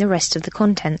identifying the rest of the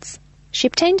contents. She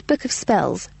obtained a book of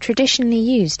spells traditionally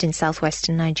used in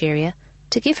southwestern Nigeria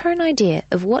to give her an idea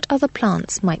of what other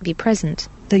plants might be present.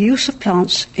 The use of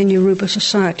plants in Yoruba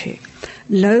society.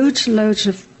 Loads and loads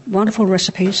of wonderful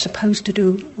recipes supposed to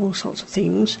do all sorts of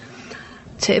things.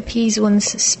 To appease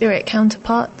one's spirit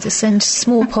counterpart, to send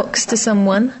smallpox to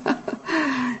someone.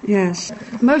 Yes.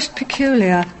 Most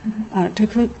peculiar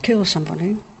to kill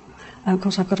somebody. Of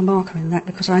course, I've got a marker in that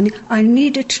because I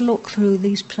needed to look through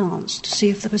these plants to see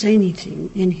if there was anything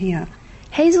in here.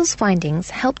 Hazel's findings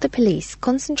helped the police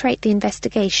concentrate the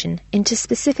investigation into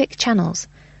specific channels,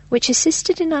 which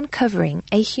assisted in uncovering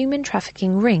a human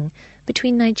trafficking ring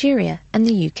between Nigeria and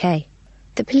the UK.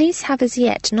 The police have as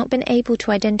yet not been able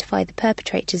to identify the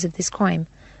perpetrators of this crime,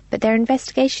 but their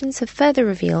investigations have further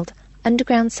revealed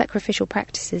underground sacrificial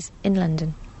practices in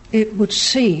London. It would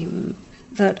seem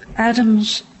that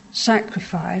Adam's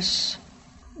sacrifice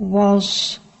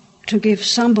was to give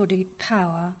somebody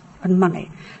power and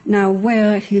money. Now,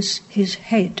 where his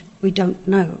head, we don't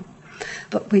know.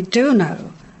 But we do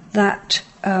know that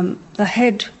the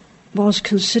head was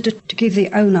considered to give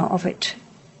the owner of it,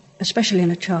 especially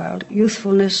in a child,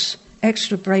 youthfulness,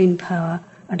 extra brain power,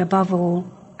 and above all,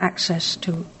 access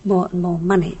to more and more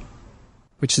money.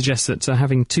 Which suggests that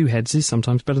having two heads is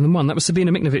sometimes better than one. That was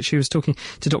Sabina Miknovic, who was talking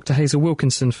to Dr. Hazel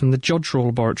Wilkinson from the Jodrell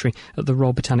Laboratory at the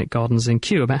Royal Botanic Gardens in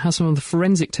Kew about how some of the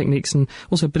forensic techniques and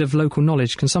also a bit of local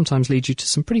knowledge can sometimes lead you to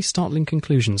some pretty startling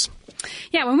conclusions.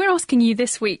 Yeah, when we're asking you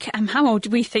this week how old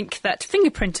do we think that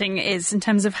fingerprinting is in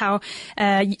terms of how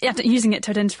using it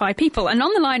to identify people. And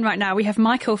on the line right now we have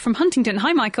Michael from Huntingdon.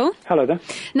 Hi, Michael. Hello there.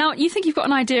 Now, you think you've got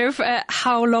an idea of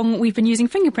how long we've been using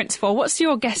fingerprints for. What's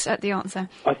your guess at the answer?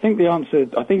 I think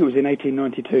it was in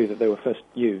 1892 that they were first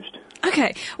used.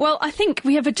 OK, well, I think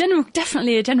we have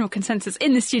definitely a general consensus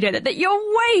in the studio that you're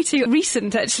way too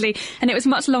recent, actually, and it was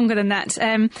much longer than that.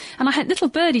 And little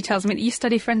Birdie tells me that you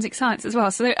study forensic science as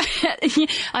well, so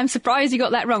I'm surprised you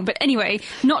got that wrong. But anyway,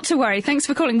 not to worry. Thanks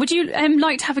for calling. Would you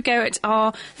like to have a go at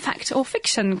our fact or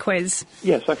fiction quiz?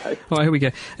 Yes, OK. All right, here we go.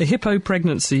 A hippo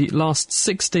pregnancy lasts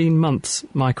 16 months,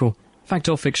 Michael. Fact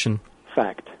or fiction?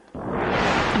 Fact.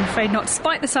 I'm afraid not.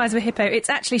 Despite the size of a hippo, it's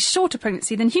actually shorter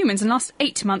pregnancy than humans and lasts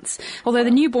 8 months, although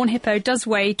the newborn hippo does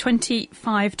weigh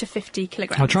 25 to 50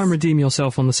 kilograms. I'll try and redeem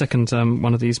yourself on the second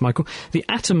one of these, Michael. The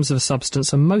atoms of a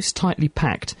substance are most tightly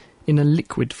packed in a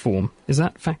liquid form. Is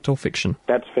that fact or fiction?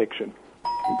 That's fiction.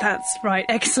 That's right.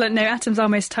 Excellent. No, atoms are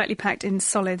most tightly packed in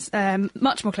solids,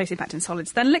 much more closely packed in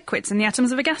solids than liquids, and the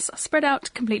atoms of a gas are spread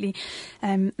out completely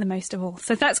the most of all.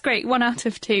 So that's great. 1 out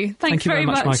of 2. Thank you very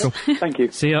much, Michael. Thank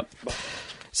you. See ya. Bye.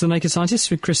 It's The Naked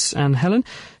Scientists with Chris and Helen.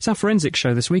 It's our forensics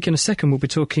show this week. In a second, we'll be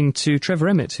talking to Trevor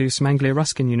Emmett, who's from Anglia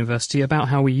Ruskin University, about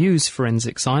how we use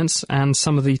forensic science and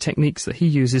some of the techniques that he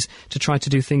uses to try to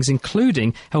do things,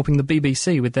 including helping the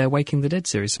BBC with their Waking the Dead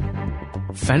series.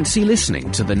 Fancy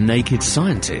listening to The Naked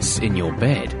Scientists in your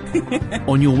bed,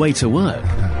 on your way to work,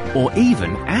 or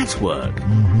even at work?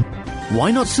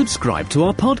 Why not subscribe to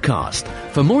our podcast?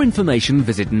 For more information,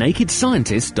 visit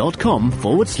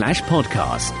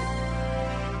nakedscientist.com/podcast.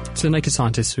 To The Naked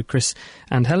Scientists with Chris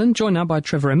and Helen, joined now by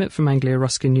Trevor Emmett from Anglia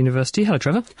Ruskin University. Hello,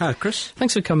 Trevor. Hello, Chris.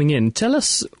 Thanks for coming in. Tell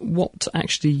us what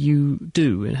actually you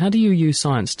do, and how do you use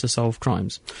science to solve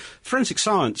crimes? Forensic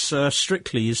science,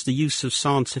 strictly, is the use of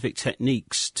scientific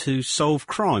techniques to solve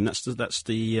crime. That's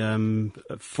the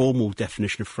formal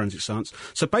definition of forensic science.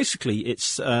 So basically,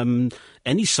 it's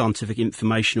any scientific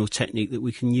information or technique that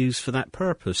we can use for that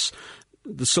purpose.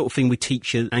 The sort of thing we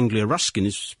teach at Anglia Ruskin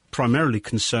is primarily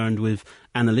concerned with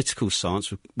analytical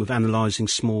science, with analysing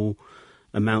small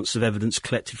amounts of evidence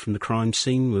collected from the crime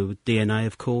scene, with DNA,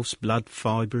 of course, blood,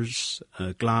 fibres,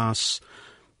 glass,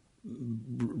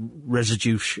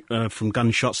 residue from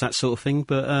gunshots, that sort of thing.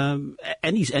 But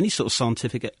any sort of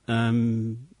scientific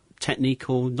technique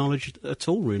or knowledge at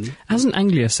all, really. Hasn't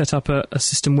Anglia set up a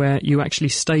system where you actually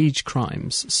stage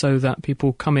crimes so that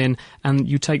people come in and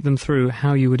you take them through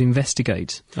how you would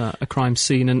investigate a crime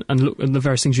scene and look at the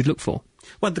various things you'd look for?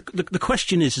 Well, the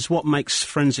question is what makes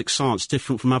forensic science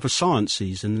different from other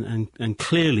sciences, and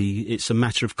clearly it's a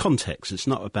matter of context. It's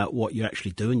not about what you're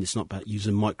actually doing. It's not about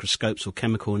using microscopes or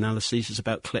chemical analyses. It's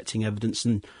about collecting evidence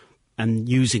and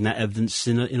using that evidence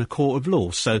in a court of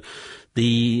law. So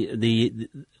the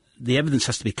evidence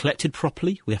has to be collected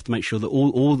properly. We have to make sure that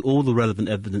all the relevant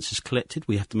evidence is collected.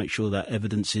 We have to make sure that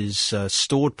evidence is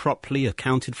stored properly,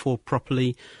 accounted for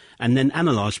properly, and then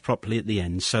analysed properly at the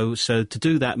end. So to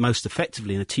do that most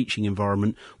effectively in a teaching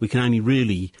environment, we can only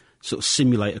really sort of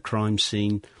simulate a crime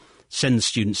scene, send the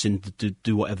students in to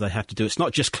do whatever they have to do. It's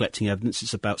not just collecting evidence.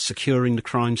 It's about securing the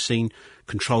crime scene,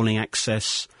 controlling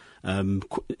access,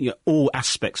 all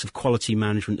aspects of quality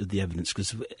management of the evidence,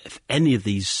 because if any of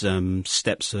these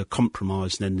steps are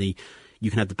compromised, then you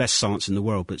can have the best science in the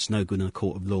world, but it's no good in a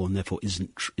court of law, and therefore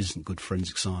isn't good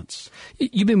forensic science.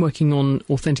 You've been working on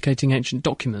authenticating ancient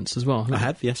documents as well, haven't you? I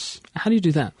have, yes. How do you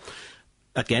do that?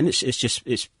 Again,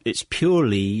 it's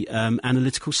purely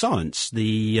analytical science.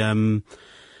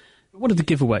 What are the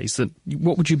giveaways?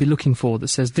 What would you be looking for that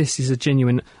says this is a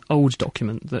genuine old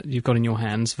document that you've got in your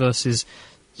hands versus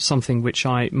something which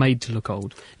I made to look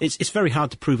old? It's very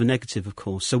hard to prove a negative, of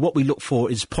course. So what we look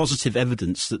for is positive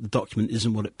evidence that the document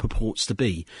isn't what it purports to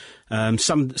be.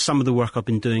 Some of the work I've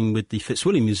been doing with the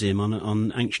Fitzwilliam Museum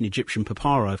on ancient Egyptian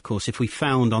papyri, of course, if we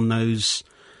found on those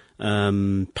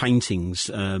paintings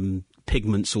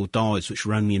pigments or dyes which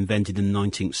were only invented in the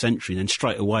 19th century, then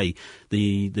straight away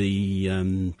the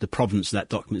provenance of that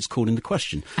document is called into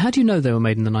question. How do you know they were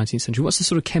made in the 19th century? What's the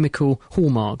sort of chemical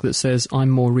hallmark that says I'm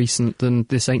more recent than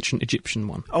this ancient Egyptian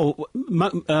one?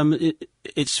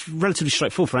 It's relatively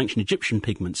straightforward for ancient Egyptian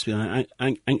pigments.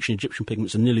 Ancient Egyptian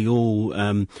pigments are nearly all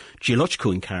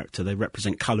geological in character. They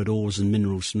represent coloured ores and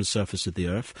minerals from the surface of the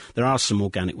earth. There are some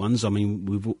organic ones. I mean,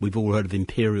 we've all heard of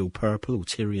imperial purple or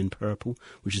Tyrian purple,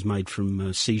 which is made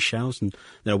from seashells, and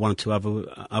there are one or two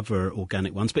other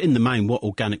organic ones. But in the main, what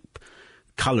organic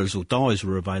colours or dyes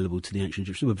were available to the ancient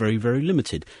Egyptians were very, very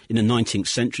limited. In the 19th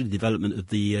century, the development of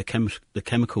the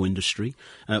chemical industry,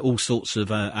 all sorts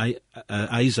of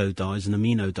azo dyes and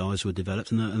amino dyes were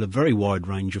developed, and a very wide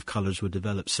range of colours were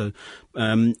developed. So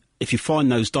if you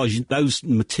find those dyes, those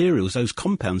materials, those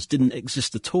compounds didn't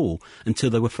exist at all until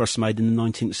they were first made in the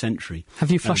 19th century.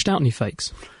 Have you flushed out any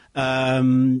fakes?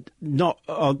 Not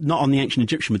on the ancient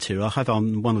Egyptian material. I have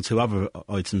on one or two other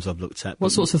items I've looked at.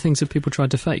 What sorts of things have people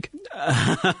tried to fake?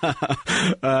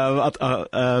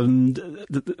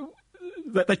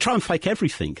 They try and fake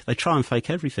everything.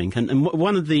 And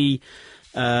one of the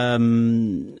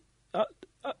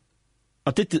I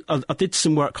did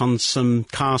some work on some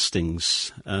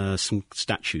castings, some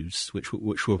statues which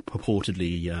were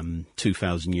purportedly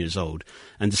 2,000 years old,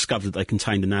 and discovered that they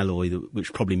contained an alloy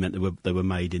which probably meant they were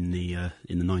made in the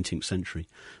 19th century.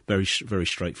 Very very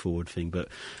straightforward thing. But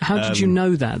how did you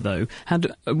know that though?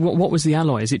 What was the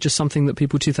alloy? Is it just something that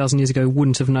people 2,000 years ago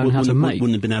wouldn't have known how to make?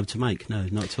 Wouldn't have been able to make. No,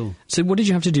 not at all. So what did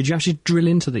you have to do? Did you actually drill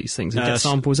into these things and get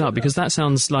samples out? Because that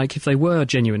sounds like if they were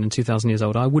genuine and 2,000 years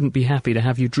old, I wouldn't be happy to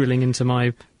have you drilling into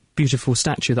my beautiful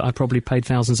statue that I probably paid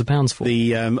thousands of pounds for.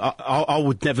 I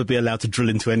would never be allowed to drill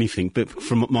into anything, but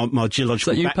from my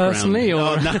geological background. Personally,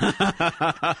 or no.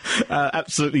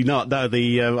 Absolutely not. No,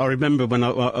 I remember when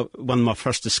one of my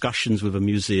first discussions with a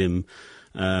museum.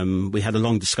 We had a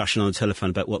long discussion on the telephone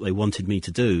about what they wanted me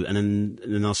to do, and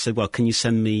then I said, "Well, can you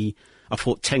send me?" I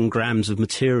thought 10 grams of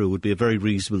material would be a very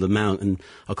reasonable amount, and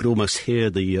I could almost hear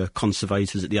the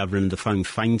conservators at the other end of the phone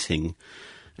fainting.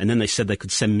 And then they said they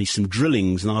could send me some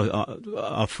drillings, and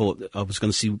I thought I was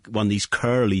going to see one of these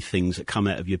curly things that come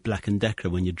out of your Black & Decker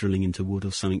when you're drilling into wood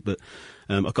or something. But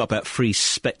I got about 3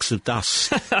 specks of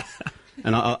dust.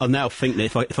 And I now think that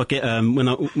if I get when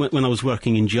I was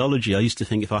working in geology, I used to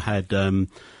think if I had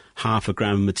half a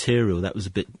gram of material, that was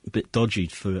a bit dodgy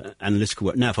for analytical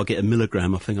work. Now, if I get a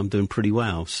milligram, I think I'm doing pretty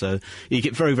well. So you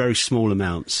get very, very small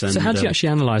amounts. And, so how do you actually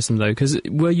analyse them, though? Because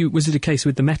was it a case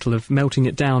with the metal of melting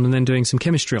it down and then doing some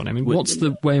chemistry on it? I mean, what's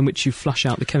the way in which you flush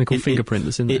out the chemical fingerprint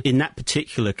that's in there? In that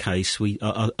particular case,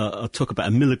 I took about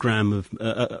a milligram of...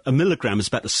 a milligram is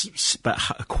about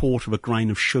a quarter of a grain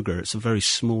of sugar. It's a very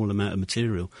small amount of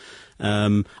material.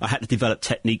 I had to develop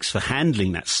techniques for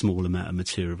handling that small amount of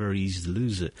material, very easy to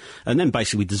lose it. And then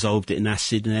basically we dissolved it in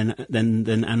acid and then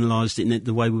analysed it in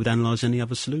the way we would analyse any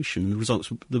other solution.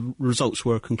 The results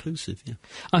were conclusive, yeah.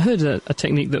 I heard a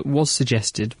technique that was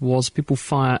suggested was people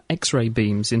fire X-ray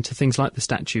beams into things like the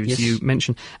statues you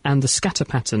mentioned, and the scatter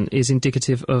pattern is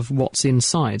indicative of what's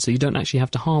inside, so you don't actually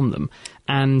have to harm them.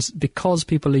 And because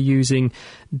people are using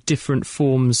different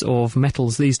forms of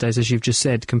metals these days, as you've just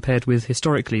said, compared with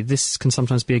historically, this can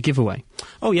sometimes be a giveaway.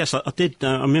 Oh, yes, I did.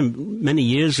 I remember many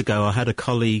years ago I had a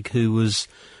colleague who was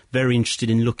very interested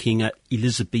in looking at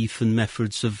Elizabethan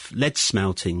methods of lead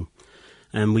smelting.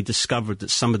 And we discovered that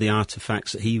some of the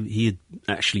artefacts that he had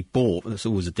actually bought, that's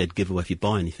always a dead giveaway if you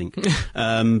buy anything,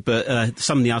 but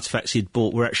some of the artefacts he had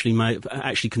bought were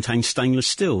actually contained stainless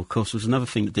steel. Of course, was another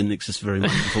thing that didn't exist very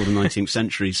much before the 19th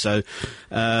century. So,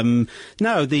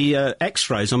 no, the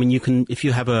X-rays, I mean, you can, if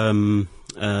you have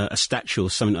a statue or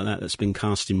something like that that's been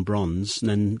cast in bronze,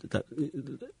 then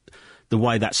the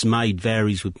way that's made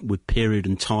varies with period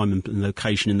and time and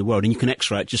location in the world. And you can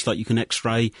X-ray it just like you can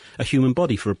X-ray a human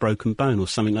body for a broken bone or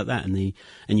something like that, and you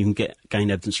can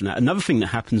gain evidence from that. Another thing that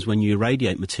happens when you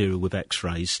irradiate material with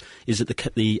X-rays is that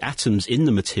the atoms in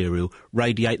the material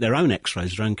radiate their own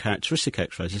X-rays, their own characteristic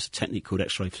X-rays. There's a technique called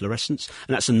X-ray fluorescence,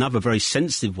 and that's another very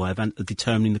sensitive way of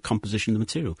determining the composition of the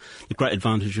material. The great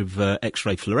advantage of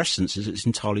X-ray fluorescence is it's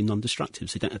entirely non-destructive,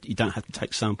 so you don't have to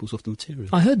take samples off the material.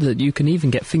 I heard that you can even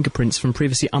get fingerprints from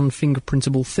previously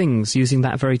unfingerprintable things using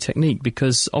that very technique,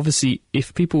 because obviously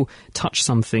if people touch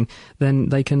something, then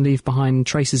they can leave behind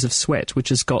traces of sweat, which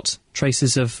has got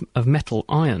traces of metal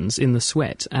ions in the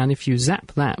sweat, and if you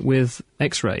zap that with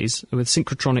X-rays, with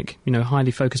synchrotronic,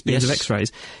 highly focused beams of X-rays,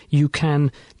 you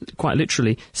can quite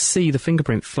literally see the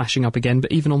fingerprint flashing up again, but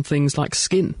even on things like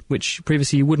skin, which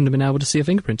previously you wouldn't have been able to see a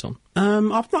fingerprint on.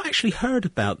 I've not actually heard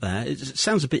about that. It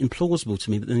sounds a bit implausible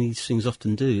to me, but then these things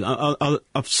often do.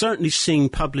 I've certainly seen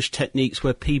published techniques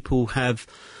where people have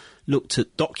looked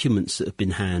at documents that have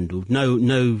been handled,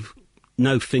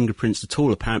 no fingerprints at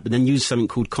all apparent, but then used something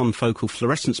called confocal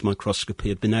fluorescence microscopy,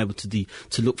 have been able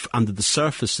to look under the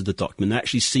surface of the document and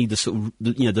actually see the sort of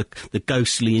the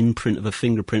ghostly imprint of a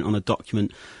fingerprint on a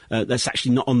document that's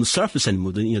actually not on the surface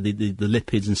anymore. The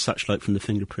lipids and such like from the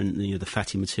fingerprint, the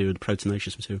fatty material, the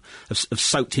proteinaceous material have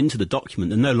soaked into the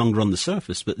document. They're no longer on the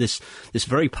surface, but this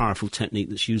very powerful technique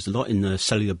that's used a lot in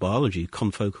cellular biology,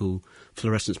 confocal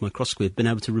fluorescence microscopy, have been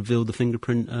able to reveal the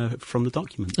fingerprint from the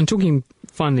document. And talking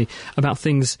finally about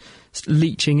things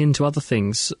leaching into other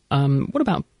things, what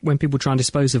about when people try and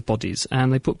dispose of bodies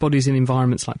and they put bodies in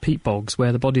environments like peat bogs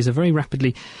where the bodies are very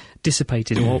rapidly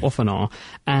dissipated, or often are,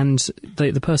 and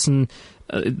the person,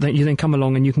 you then come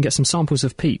along and you can get some samples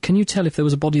of peat. Can you tell if there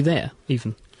was a body there,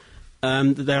 even?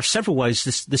 There are several ways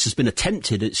this has been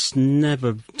attempted. It's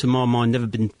never, to my mind, never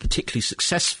been particularly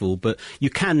successful, but you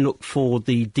can look for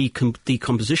the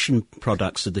decomposition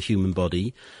products of the human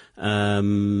body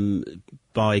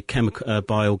by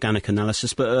organic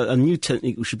analysis. But a new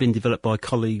technique which has been developed by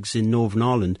colleagues in Northern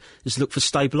Ireland is to look for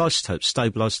stable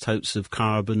isotopes of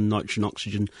carbon, nitrogen,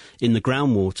 oxygen in the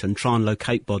groundwater, and try and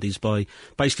locate bodies by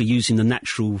basically using the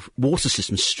natural water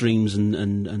systems, streams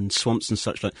and swamps and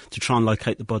such like, to try and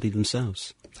locate the body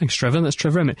themselves. Thanks, Trevor. That's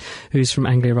Trevor Emmett, who's from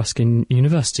Anglia Ruskin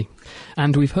University.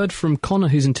 And we've heard from Connor,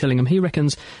 who's in Tillingham. He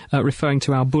reckons, referring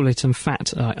to our bullet and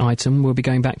fat item, we'll be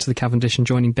going back to the Cavendish and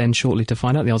joining Ben shortly to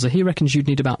find out the answer. He reckons you'd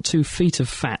need about 2 feet of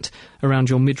fat around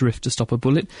your midriff to stop a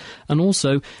bullet. And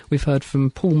also, we've heard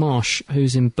from Paul Marsh,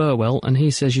 who's in Burwell, and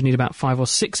he says you need about 5 or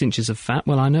 6 inches of fat.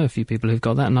 Well, I know a few people who've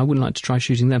got that, and I wouldn't like to try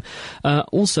shooting them.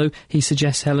 Also, he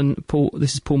suggests,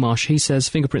 this is Paul Marsh, he says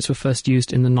fingerprints were first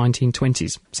used in the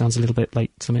 1920s. Sounds a little bit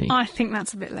late to me. I think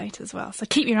that's a bit late as well. So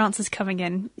keep your answers coming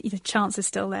in. The chance is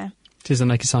still there. It is The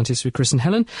Naked Scientist with Chris and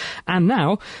Helen. And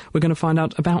now we're going to find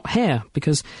out about hair,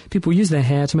 because people use their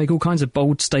hair to make all kinds of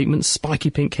bold statements,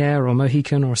 spiky pink hair or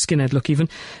Mohican or a skinhead look even.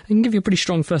 It can give you a pretty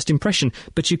strong first impression,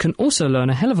 but you can also learn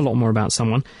a hell of a lot more about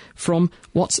someone from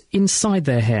what's inside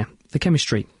their hair, the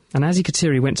chemistry. And Azzy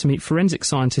Kateri went to meet forensic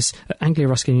scientists at Anglia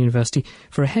Ruskin University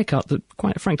for a haircut that,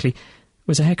 quite frankly,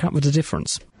 was a haircut with a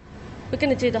difference. We're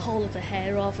going to do the whole of the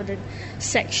hair rather than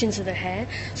sections of the hair.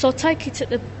 So I'll take it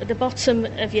at the bottom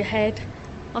of your head.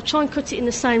 I'll try and cut it in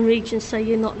the same region so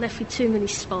you're not left with too many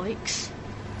spikes.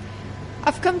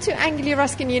 I've come to Anglia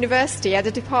Ruskin University at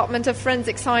the Department of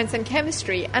Forensic Science and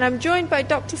Chemistry, and I'm joined by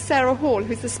Dr. Sarah Hall,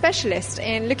 who's a specialist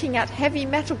in looking at heavy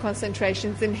metal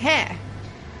concentrations in hair.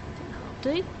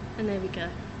 That'll do, and there we go.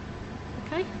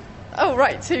 Okay? Oh,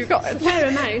 right, so you've got a fair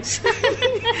amount.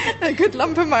 A good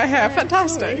lump of my hair,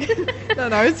 fantastic.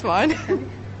 No, it's fine.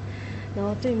 No,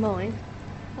 I'll do mine.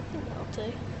 I think that'll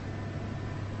do.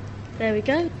 There we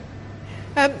go.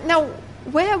 Now,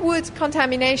 where would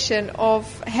contamination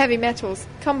of heavy metals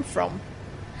come from?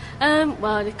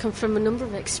 Well, they come from a number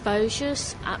of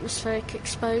exposures, atmospheric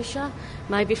exposure,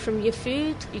 maybe from your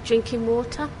food, your drinking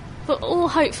water, but all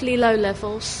hopefully low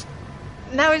levels.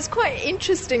 Now, it's quite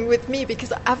interesting with me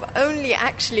because I've only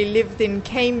actually lived in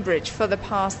Cambridge for the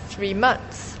past 3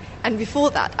 months. And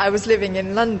before that, I was living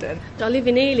in London. I live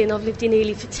in Ely, and I've lived in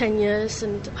Ely for 10 years,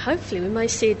 and hopefully we may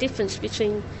see a difference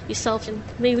between yourself and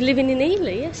me living in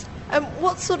Ely, yes.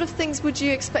 What sort of things would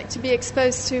you expect to be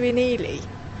exposed to in Ely?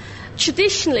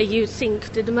 Traditionally, you'd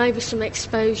think that there may be some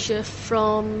exposure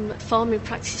from farming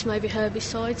practices, maybe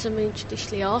herbicides. I mean,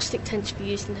 traditionally arsenic tends to be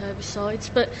used in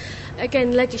herbicides, but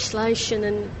again, legislation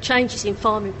and changes in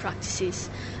farming practices,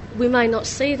 we may not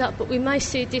see that, but we may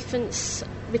see a difference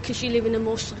because you live in a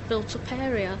more sort of built-up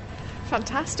area.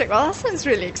 Fantastic. Well, that sounds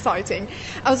really exciting.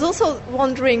 I was also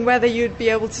wondering whether you'd be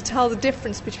able to tell the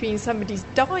difference between somebody's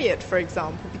diet, for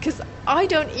example, because I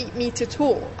don't eat meat at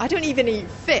all. I don't even eat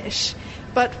fish.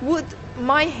 But would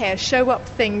my hair show up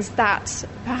things that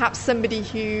perhaps somebody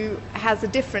who has a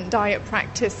different diet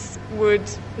practice would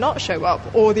not show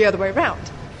up, or the other way around?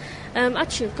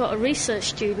 Actually, I've got a research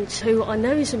student who I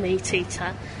know is a meat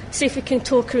eater. See if we can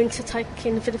talk her into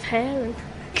taking a bit of hair. And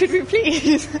could we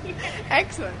please?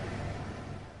 Excellent.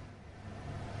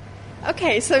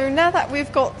 Okay, so now that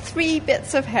we've got 3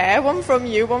 bits of hair, one from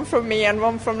you, one from me, and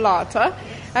one from Lata,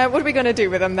 What are we going to do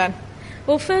with them then?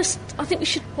 Well, first, I think we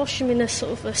should wash them in a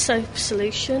sort of a soap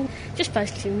solution. Just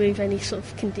basically remove any sort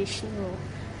of conditioner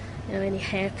or any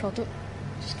hair product.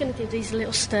 Just going to give these a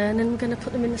little stir and then we're going to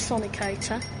put them in the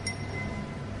sonicator.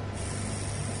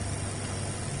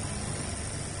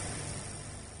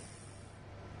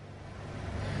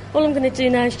 All I'm going to do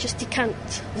now is just decant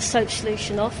the soap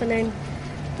solution off and then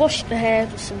wash the hair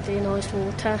with some deionised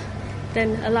water,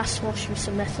 then a last wash with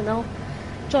some methanol,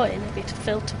 dry it in a bit of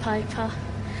filter paper,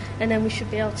 and then we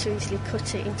should be able to easily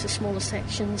cut it into smaller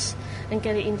sections and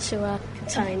get it into our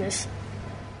containers.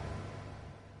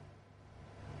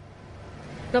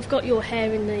 I've got your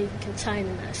hair in the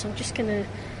container now, so I'm just going to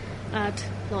add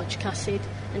nitric acid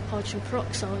and hydrogen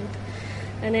peroxide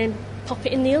and then pop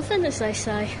it in the oven, as they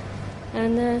say.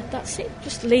 And that's it.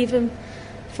 Just leave them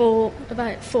for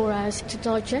about 4 hours to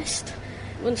digest.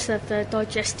 Once they've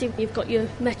digested, you've got your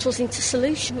metals into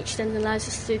solution, which then allows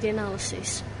us to do the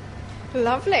analysis.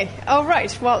 Lovely. All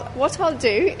right. Well, what I'll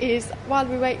do is, while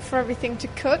we wait for everything to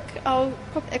cook, I'll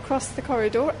pop across the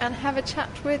corridor and have a chat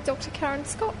with Dr. Karen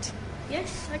Scott.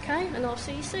 Yes, OK, and I'll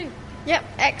see you soon. Yep,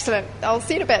 excellent. I'll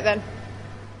see you in a bit then.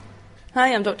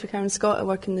 Hi, I'm Dr. Karen Scott. I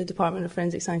work in the Department of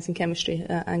Forensic Science and Chemistry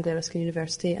at Anglia Ruskin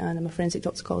University, and I'm a forensic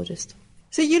toxicologist.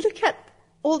 So you look at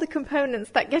all the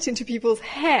components that get into people's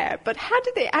hair, but how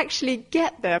do they actually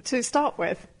get there to start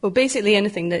with? Well, basically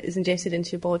anything that is ingested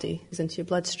into your body is into your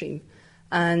bloodstream,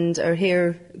 and our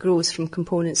hair grows from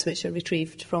components which are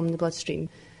retrieved from the bloodstream.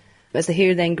 As the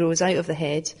hair then grows out of the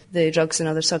head, the drugs and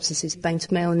other substances bind to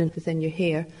melanin within your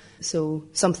hair. So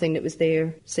something that was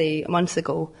there, say, a month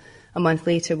ago, a month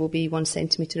later will be 1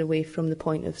 centimetre away from the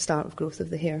point of start of growth of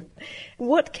the hair.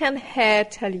 What can hair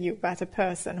tell you about a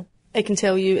person? It can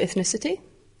tell you ethnicity.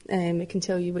 It can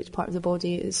tell you which part of the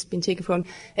body it's been taken from.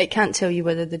 It can't tell you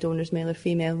whether the donor's male or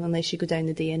female unless you go down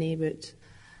the DNA route.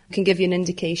 It can give you an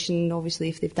indication, obviously,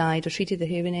 if they've died or treated the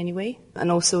hair in any way. And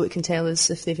also it can tell us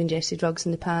if they've ingested drugs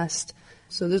in the past.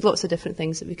 So there's lots of different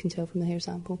things that we can tell from the hair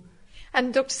sample.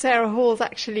 And Dr. Sarah Hall's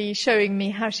actually showing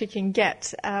me how she can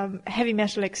get heavy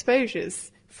metal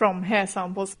exposures from hair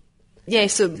samples. Yeah,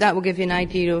 so that will give you an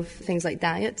idea of things like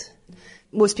diet.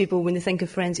 Most people, when they think of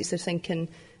forensics, they're thinking,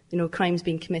 crimes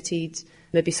being committed,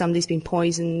 maybe somebody's been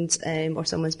poisoned or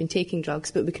someone's been taking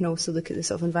drugs, but we can also look at the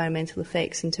sort of environmental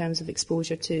effects in terms of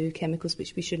exposure to chemicals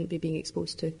which we shouldn't be being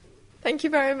exposed to. Thank you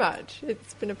very much.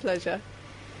 It's been a pleasure.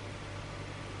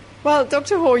 Well,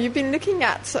 Dr. Hall, you've been looking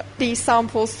at these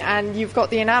samples and you've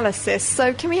got the analysis,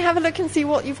 so can we have a look and see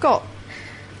what you've got?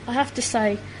 I have to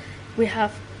say, we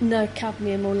have no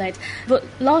cadmium or lead, but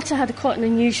Lata had quite an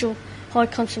unusual high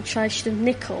concentration of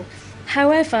nickel.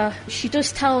 However, she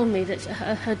does tell me that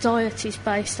her diet is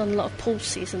based on a lot of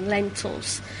pulses and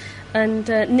lentils, and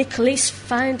nickel is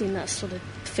found in that sort of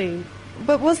food.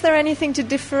 But was there anything to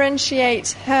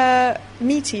differentiate her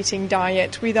meat-eating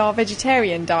diet with our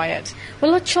vegetarian diet?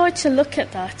 Well, I tried to look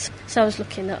at that. So I was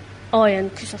looking at iron,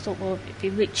 because I thought, well, it'd be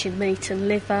rich in meat and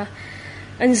liver.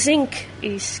 And zinc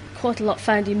is quite a lot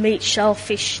found in meat,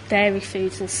 shellfish, dairy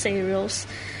foods and cereals.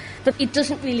 But it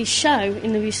doesn't really show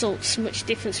in the results much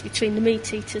difference between the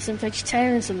meat-eaters and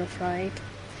vegetarians, I'm afraid.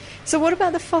 So what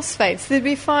about the phosphates? Did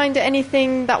we find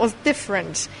anything that was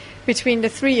different between the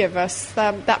three of us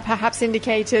that perhaps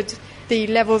indicated the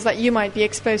levels that you might be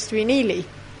exposed to in Ely?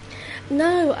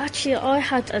 No, actually I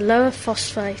had a lower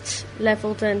phosphate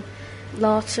level than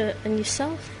Lata and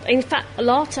yourself. In fact,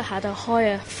 Lata had a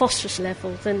higher phosphorus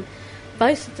level than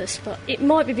both of us, but it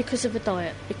might be because of the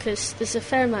diet, because there's a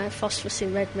fair amount of phosphorus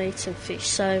in red meat and fish,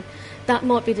 so that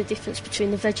might be the difference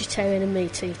between the vegetarian and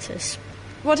meat eaters.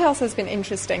 What else has been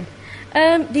interesting?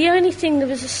 The only thing there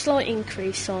was a slight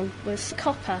increase on was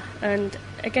copper, and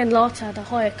again Lata had a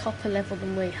higher copper level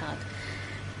than we had,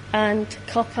 and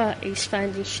copper is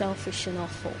found in shellfish and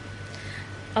offal.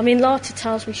 I mean, Lata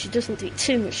tells me she doesn't eat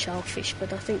too much shellfish,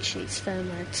 but I think she eats fair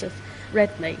amounts of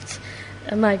red meat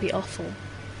and maybe offal.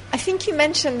 I think you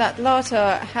mentioned that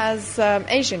Lata has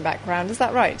Asian background, is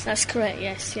that right? That's correct,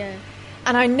 yes, yeah.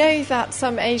 And I know that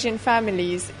some Asian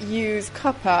families use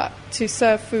copper to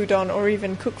serve food on or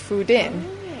even cook food in.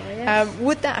 Oh, yes.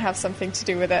 Would that have something to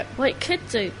do with it? Well, it could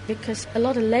do, because a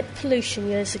lot of lead pollution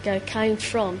years ago came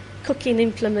from cooking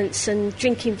implements and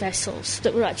drinking vessels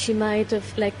that were actually made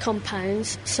of lead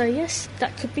compounds. So, yes,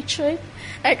 that could be true.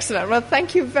 Excellent. Well,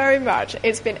 thank you very much.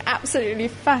 It's been absolutely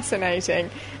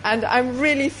fascinating. And I'm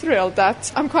really thrilled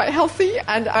that I'm quite healthy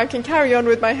and I can carry on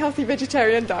with my healthy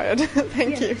vegetarian diet.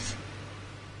 Thank you.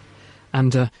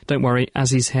 And don't worry,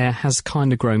 as his hair has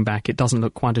kind of grown back, it doesn't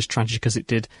look quite as tragic as it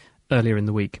did earlier in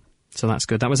the week. So that's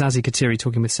good. That was Azzy Katiri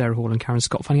talking with Sarah Hall and Karen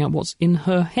Scott, finding out what's in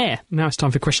her hair. Now it's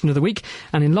time for Question of the Week.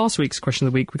 And in last week's Question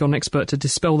of the Week, we got an expert to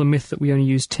dispel the myth that we only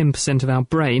use 10% of our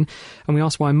brain. And we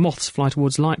asked why moths fly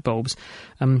towards light bulbs.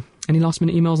 Any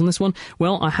last-minute emails on this one?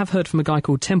 Well, I have heard from a guy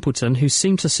called Templeton who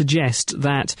seemed to suggest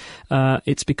that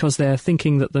it's because they're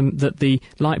thinking that the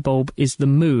light bulb is the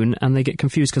moon, and they get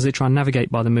confused because they try and navigate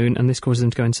by the moon, and this causes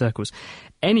them to go in circles.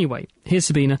 Anyway, here's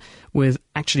Sabina with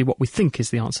actually what we think is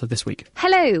the answer this week.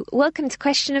 Hello, welcome to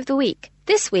Question of the Week.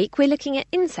 This week we're looking at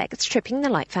insects tripping the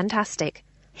light fantastic.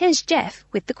 Here's Jeff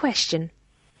with the question.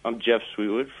 I'm Jeff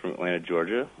Sweetwood from Atlanta,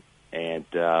 Georgia, and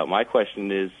my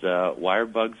question is, why are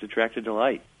bugs attracted to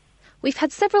light? We've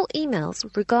had several emails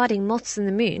regarding moths and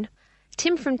the moon.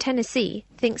 Tim from Tennessee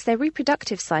thinks their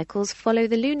reproductive cycles follow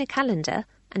the lunar calendar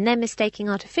and they're mistaking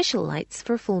artificial lights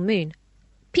for a full moon.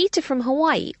 Peter from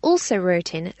Hawaii also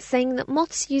wrote in saying that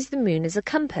moths use the moon as a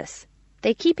compass.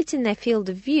 They keep it in their field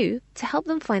of view to help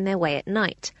them find their way at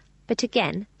night, but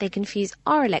again they confuse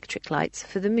our electric lights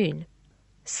for the moon.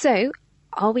 So,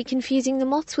 are we confusing the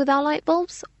moths with our light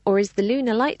bulbs, or is the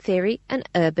lunar light theory an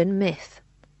urban myth?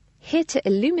 Here to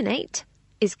illuminate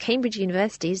is Cambridge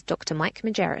University's Dr. Mike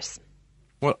Majerus.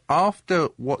 Well, after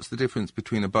what's the difference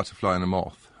between a butterfly and a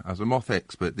moth? As a moth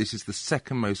expert, this is the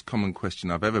second most common question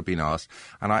I've ever been asked,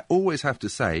 and I always have to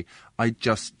say, I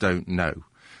just don't know.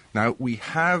 Now, we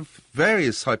have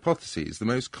various hypotheses. The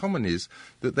most common is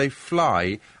that they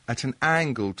fly at an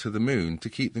angle to the moon to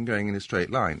keep them going in a straight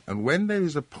line. And when there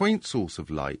is a point source of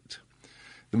light,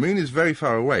 the moon is very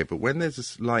far away, but when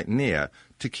there's a light near,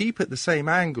 to keep at the same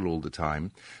angle all the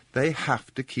time, they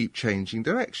have to keep changing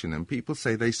direction, and people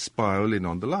say they spiral in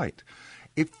on the light.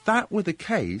 If that were the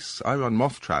case, I run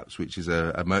moth traps, which is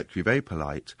a mercury vapour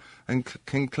light, and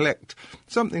can collect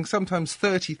sometimes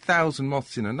 30,000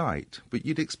 moths in a night, but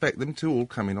you'd expect them to all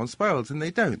come in on spirals, and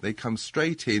they don't. They come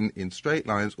straight in straight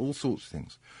lines, all sorts of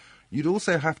things. You'd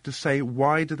also have to say,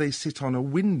 why do they sit on a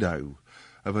window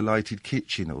of a lighted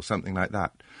kitchen or something like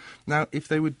that? Now, if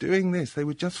they were doing this, they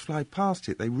would just fly past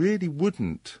it. They really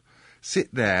wouldn't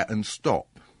sit there and stop.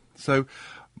 So,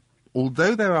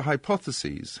 although there are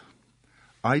hypotheses,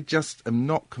 I just am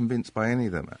not convinced by any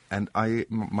of them. And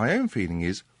my own feeling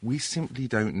is we simply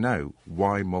don't know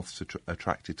why moths are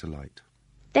attracted to light.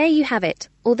 There you have it.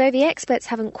 Although the experts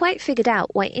haven't quite figured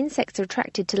out why insects are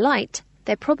attracted to light,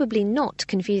 they're probably not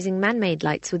confusing man-made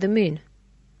lights with the moon.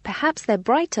 Perhaps they're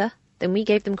brighter than we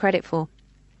gave them credit for.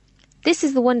 This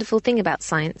is the wonderful thing about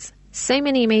science. So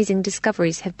many amazing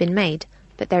discoveries have been made,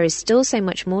 but there is still so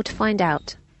much more to find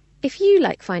out. If you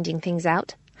like finding things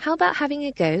out, how about having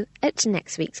a go at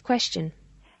next week's question?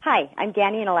 Hi, I'm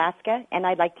Danny in Alaska, and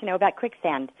I'd like to know about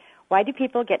quicksand. Why do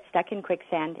people get stuck in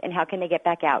quicksand, and how can they get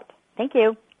back out? Thank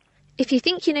you. If you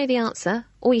think you know the answer,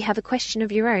 or you have a question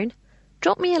of your own,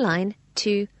 drop me a line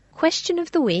to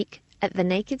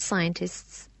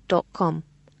questionoftheweek@thenakedscientists.com.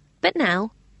 But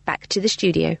now, back to the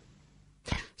studio.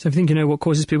 So if you think you know what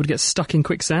causes people to get stuck in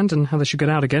quicksand and how they should get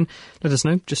out again, let us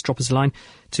know. Just drop us a line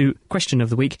to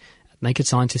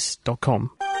questionoftheweek@nakedscientists.com.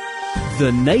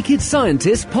 The Naked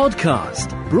Scientist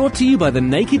Podcast, brought to you by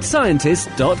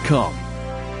thenakedscientist.com.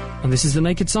 And this is The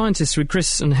Naked Scientists with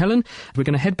Chris and Helen. We're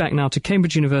going to head back now to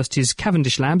Cambridge University's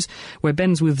Cavendish Labs, where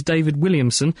Ben's with David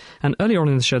Williamson. And earlier on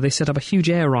in the show, they set up a huge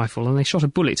air rifle and they shot a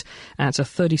bullet at a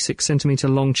 36-centimetre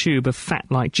long tube of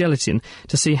fat-like gelatin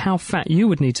to see how fat you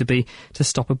would need to be to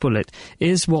stop a bullet.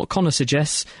 Is what Connor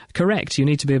suggests correct? You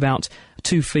need to be about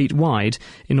 2 feet wide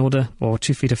or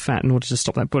 2 feet of fat in order to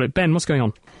stop that bullet. Ben, what's going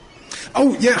on?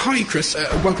 Oh, yeah, hi Chris,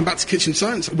 welcome back to Kitchen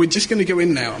Science. We're just going to go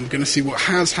in now. I'm going to see what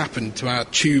has happened to our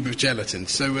tube of gelatin.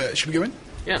 So, should we go in?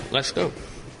 Yeah, let's go.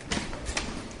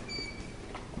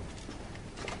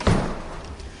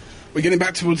 We're getting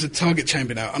back towards the target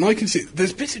chamber now, and I can see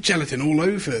there's bits of gelatin all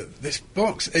over this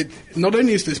box. Not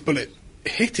only has this bullet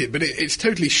hit it, but it's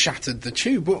totally shattered the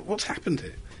tube. What's happened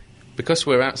here? Because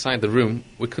we're outside the room,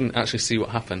 we couldn't actually see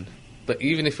what happened. But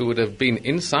even if we would have been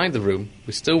inside the room,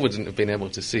 we still wouldn't have been able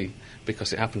to see,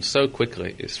 because it happened so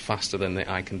quickly, it's faster than the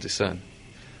eye can discern.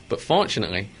 But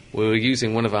fortunately, we were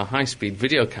using one of our high-speed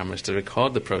video cameras to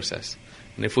record the process,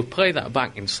 and if we play that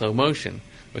back in slow motion,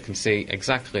 we can see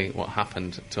exactly what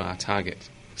happened to our target.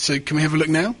 So can we have a look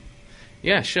now?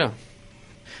 Yeah, sure.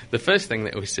 The first thing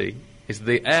that we see is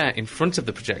the air in front of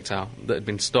the projectile that had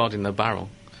been stored in the barrel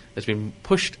has been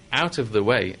pushed out of the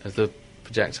way as the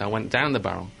projectile went down the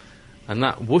barrel, and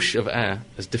that whoosh of air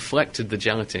has deflected the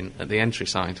gelatin at the entry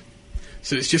side.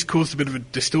 So it's just caused a bit of a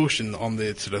distortion on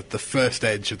the sort of the first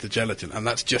edge of the gelatin, and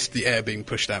that's just the air being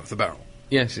pushed out of the barrel?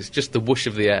 Yes, it's just the whoosh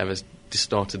of the air has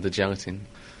distorted the gelatin.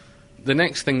 The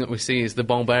next thing that we see is the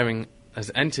ball bearing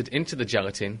has entered into the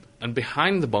gelatin, and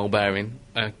behind the ball bearing,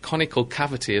 a conical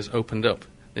cavity has opened up.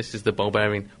 This is the ball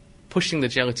bearing pushing the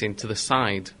gelatin to the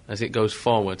side as it goes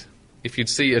forward. If you'd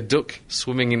see a duck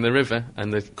swimming in the river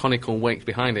and the conical wake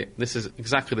behind it, this is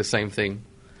exactly the same thing.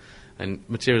 And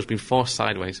material's been forced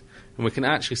sideways. And we can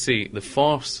actually see the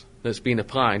force that's been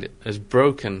applied has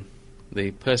broken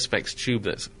the Perspex tube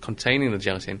that's containing the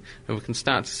gelatin, and we can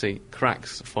start to see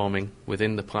cracks forming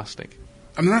within the plastic.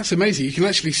 I mean, that's amazing. You can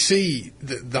actually see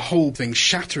the whole thing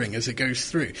shattering as it goes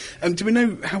through. Do we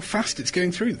know how fast it's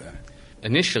going through there?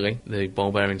 Initially, the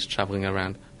ball bearing's travelling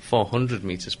around 400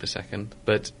 metres per second,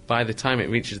 but by the time it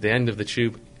reaches the end of the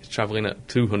tube, it's travelling at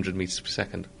 200 metres per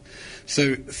second.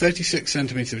 So 36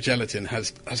 centimetres of gelatin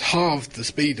has halved the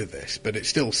speed of this, but it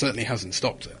still certainly hasn't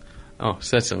stopped it. Oh,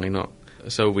 certainly not.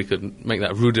 So we could make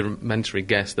that rudimentary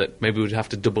guess that maybe we'd have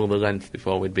to double the length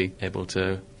before we'd be able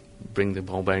to bring the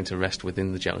ball bearing to rest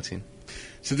within the gelatin.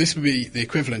 So this would be the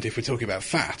equivalent, if we're talking about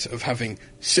fat, of having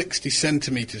 60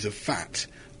 centimetres of fat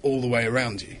all the way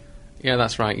around you. Yeah,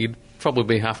 that's right. You'd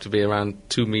probably have to be around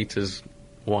 2 metres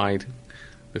wide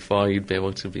before you'd be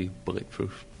able to be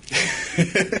bulletproof.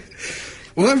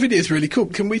 Well, that video is really cool.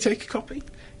 Can we take a copy?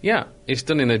 Yeah, it's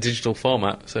done in a digital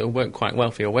format, so it'll work quite well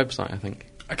for your website, I think.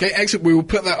 Okay, excellent. We will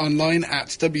put that online at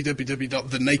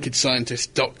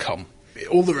www.thenakedscientist.com.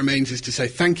 All that remains is to say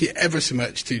thank you ever so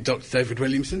much to Dr. David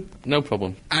Williamson. No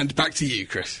problem. And back to you,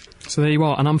 Chris. So there you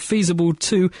are, an unfeasible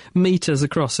 2 metres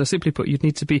across. So simply put, you'd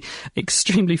need to be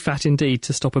extremely fat indeed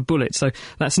to stop a bullet. So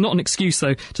that's not an excuse,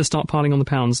 though, to start piling on the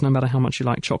pounds, no matter how much you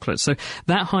like chocolate. So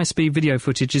that high-speed video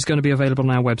footage is going to be available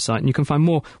on our website, and you can find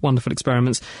more wonderful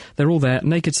experiments. They're all there,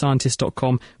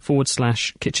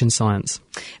 nakedscientist.com/kitchen science.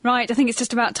 Right, I think it's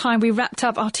just about time we wrapped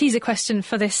up our teaser question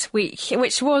for this week,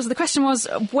 the question was,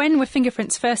 when were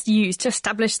fingerprints first used to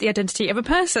establish the identity of a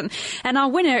person? And our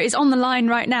winner is on the line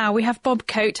right now. We have Bob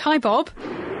Coate. Hi, Bob.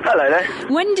 Hello there.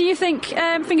 When do you think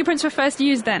fingerprints were first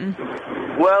used then?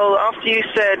 Well, after you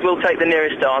said we'll take the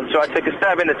nearest answer, I took a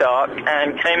stab in the dark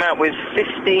and came out with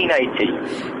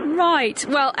 1580. Right.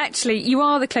 Well, actually, you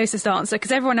are the closest answer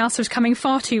because everyone else was coming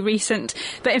far too recent.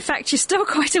 But in fact, you're still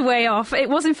quite a way off. It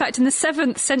was, in fact, in the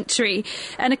 7th century.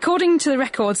 And according to the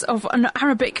records of an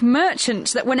Arabic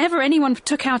merchant, that whenever anyone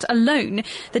took out a loan,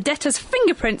 the debtor's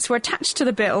fingerprints were attached to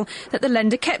the bill that the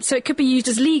lender kept, so it could be used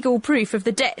as legal proof of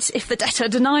the debt if the debtor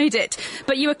denied it.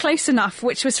 But you were close enough,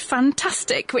 which was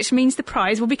fantastic, which means the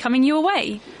prize will be coming your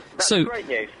way. That's great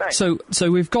news, thanks.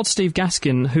 So we've got Steve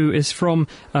Gaskin, who is from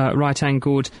Right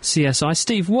Angled CSI.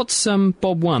 Steve, what's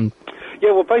Bob won?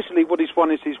 Yeah, well, basically what he's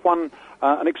won is he's won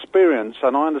an experience,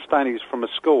 and I understand he's from a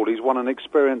school. He's won an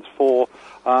experience for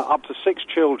up to 6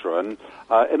 children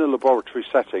in a laboratory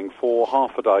setting for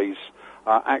half a day's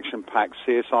action-packed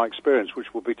CSI experience,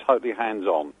 which will be totally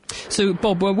hands-on. So,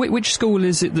 Bob, which school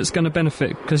is it that's going to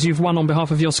benefit? Because you've won on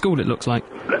behalf of your school, it looks like.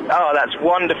 Oh, that's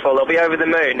wonderful. I'll be over the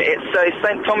moon. It's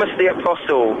St. Thomas the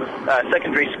Apostle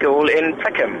Secondary School in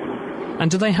Peckham.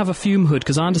 And do they have a fume hood?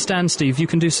 Because I understand, Steve, you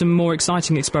can do some more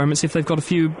exciting experiments if they've got a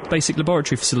few basic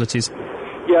laboratory facilities.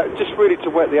 Yeah, just really to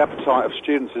whet the appetite of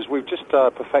students, is we've just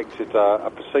perfected a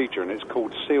procedure, and it's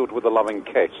called Sealed with a Loving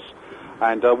Kiss.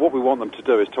 And what we want them to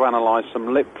do is to analyse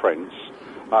some lip prints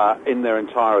in their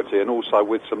entirety, and also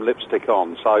with some lipstick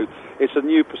on. So it's a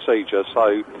new procedure,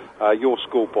 so your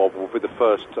school, Bob, will be the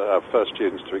first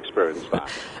students to experience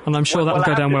that. And I'm sure that'll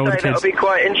go down well with the kids. That'll be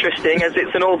quite interesting, as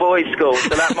it's an all-boys school,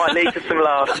 so that might lead to some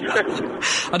laughs.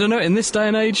 I don't know, in this day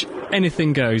and age,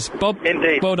 anything goes. Bob,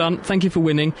 indeed. Well done, thank you for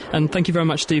winning, and thank you very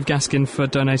much, Steve Gaskin, for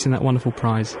donating that wonderful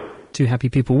prize. Two happy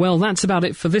people. Well, that's about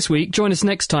it for this week. Join us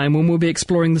next time when we'll be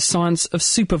exploring the science of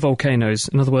supervolcanoes.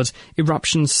 In other words,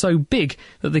 eruptions so big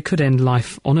that they could end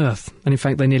life on Earth. And in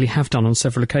fact, they nearly have done on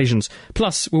several occasions.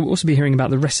 Plus, we'll also be hearing about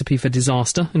the recipe for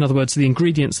disaster. In other words, the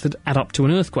ingredients that add up to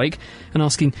an earthquake. And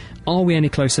asking, are we any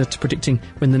closer to predicting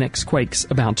when the next quake's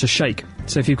about to shake?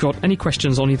 So if you've got any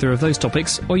questions on either of those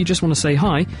topics, or you just want to say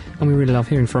hi, and we really love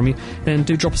hearing from you, then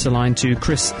do drop us a line to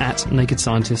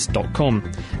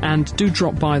chris@nakedscientist.com. And do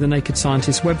drop by the Naked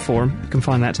Scientist web forum. You can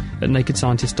find that at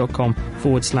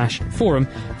nakedscientist.com/forum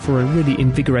for a really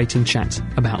invigorating chat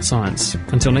about science.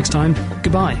 Until next time,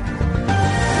 goodbye.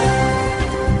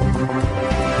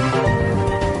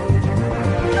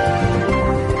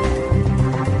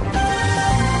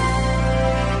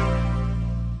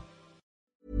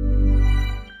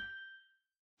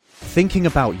 Thinking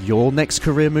about your next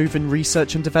career move in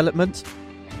research and development?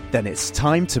 Then it's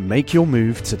time to make your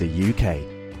move to the UK.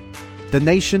 The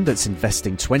nation that's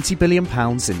investing £20 billion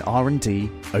in R&D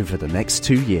over the next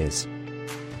 2 years.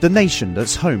 The nation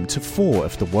that's home to 4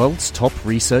 of the world's top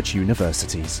research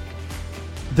universities.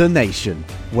 The Nation,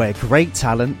 where great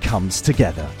talent comes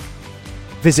together.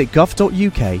 Visit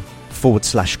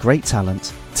gov.uk/great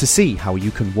talent to see how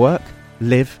you can work,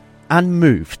 live and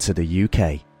move to the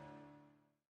UK.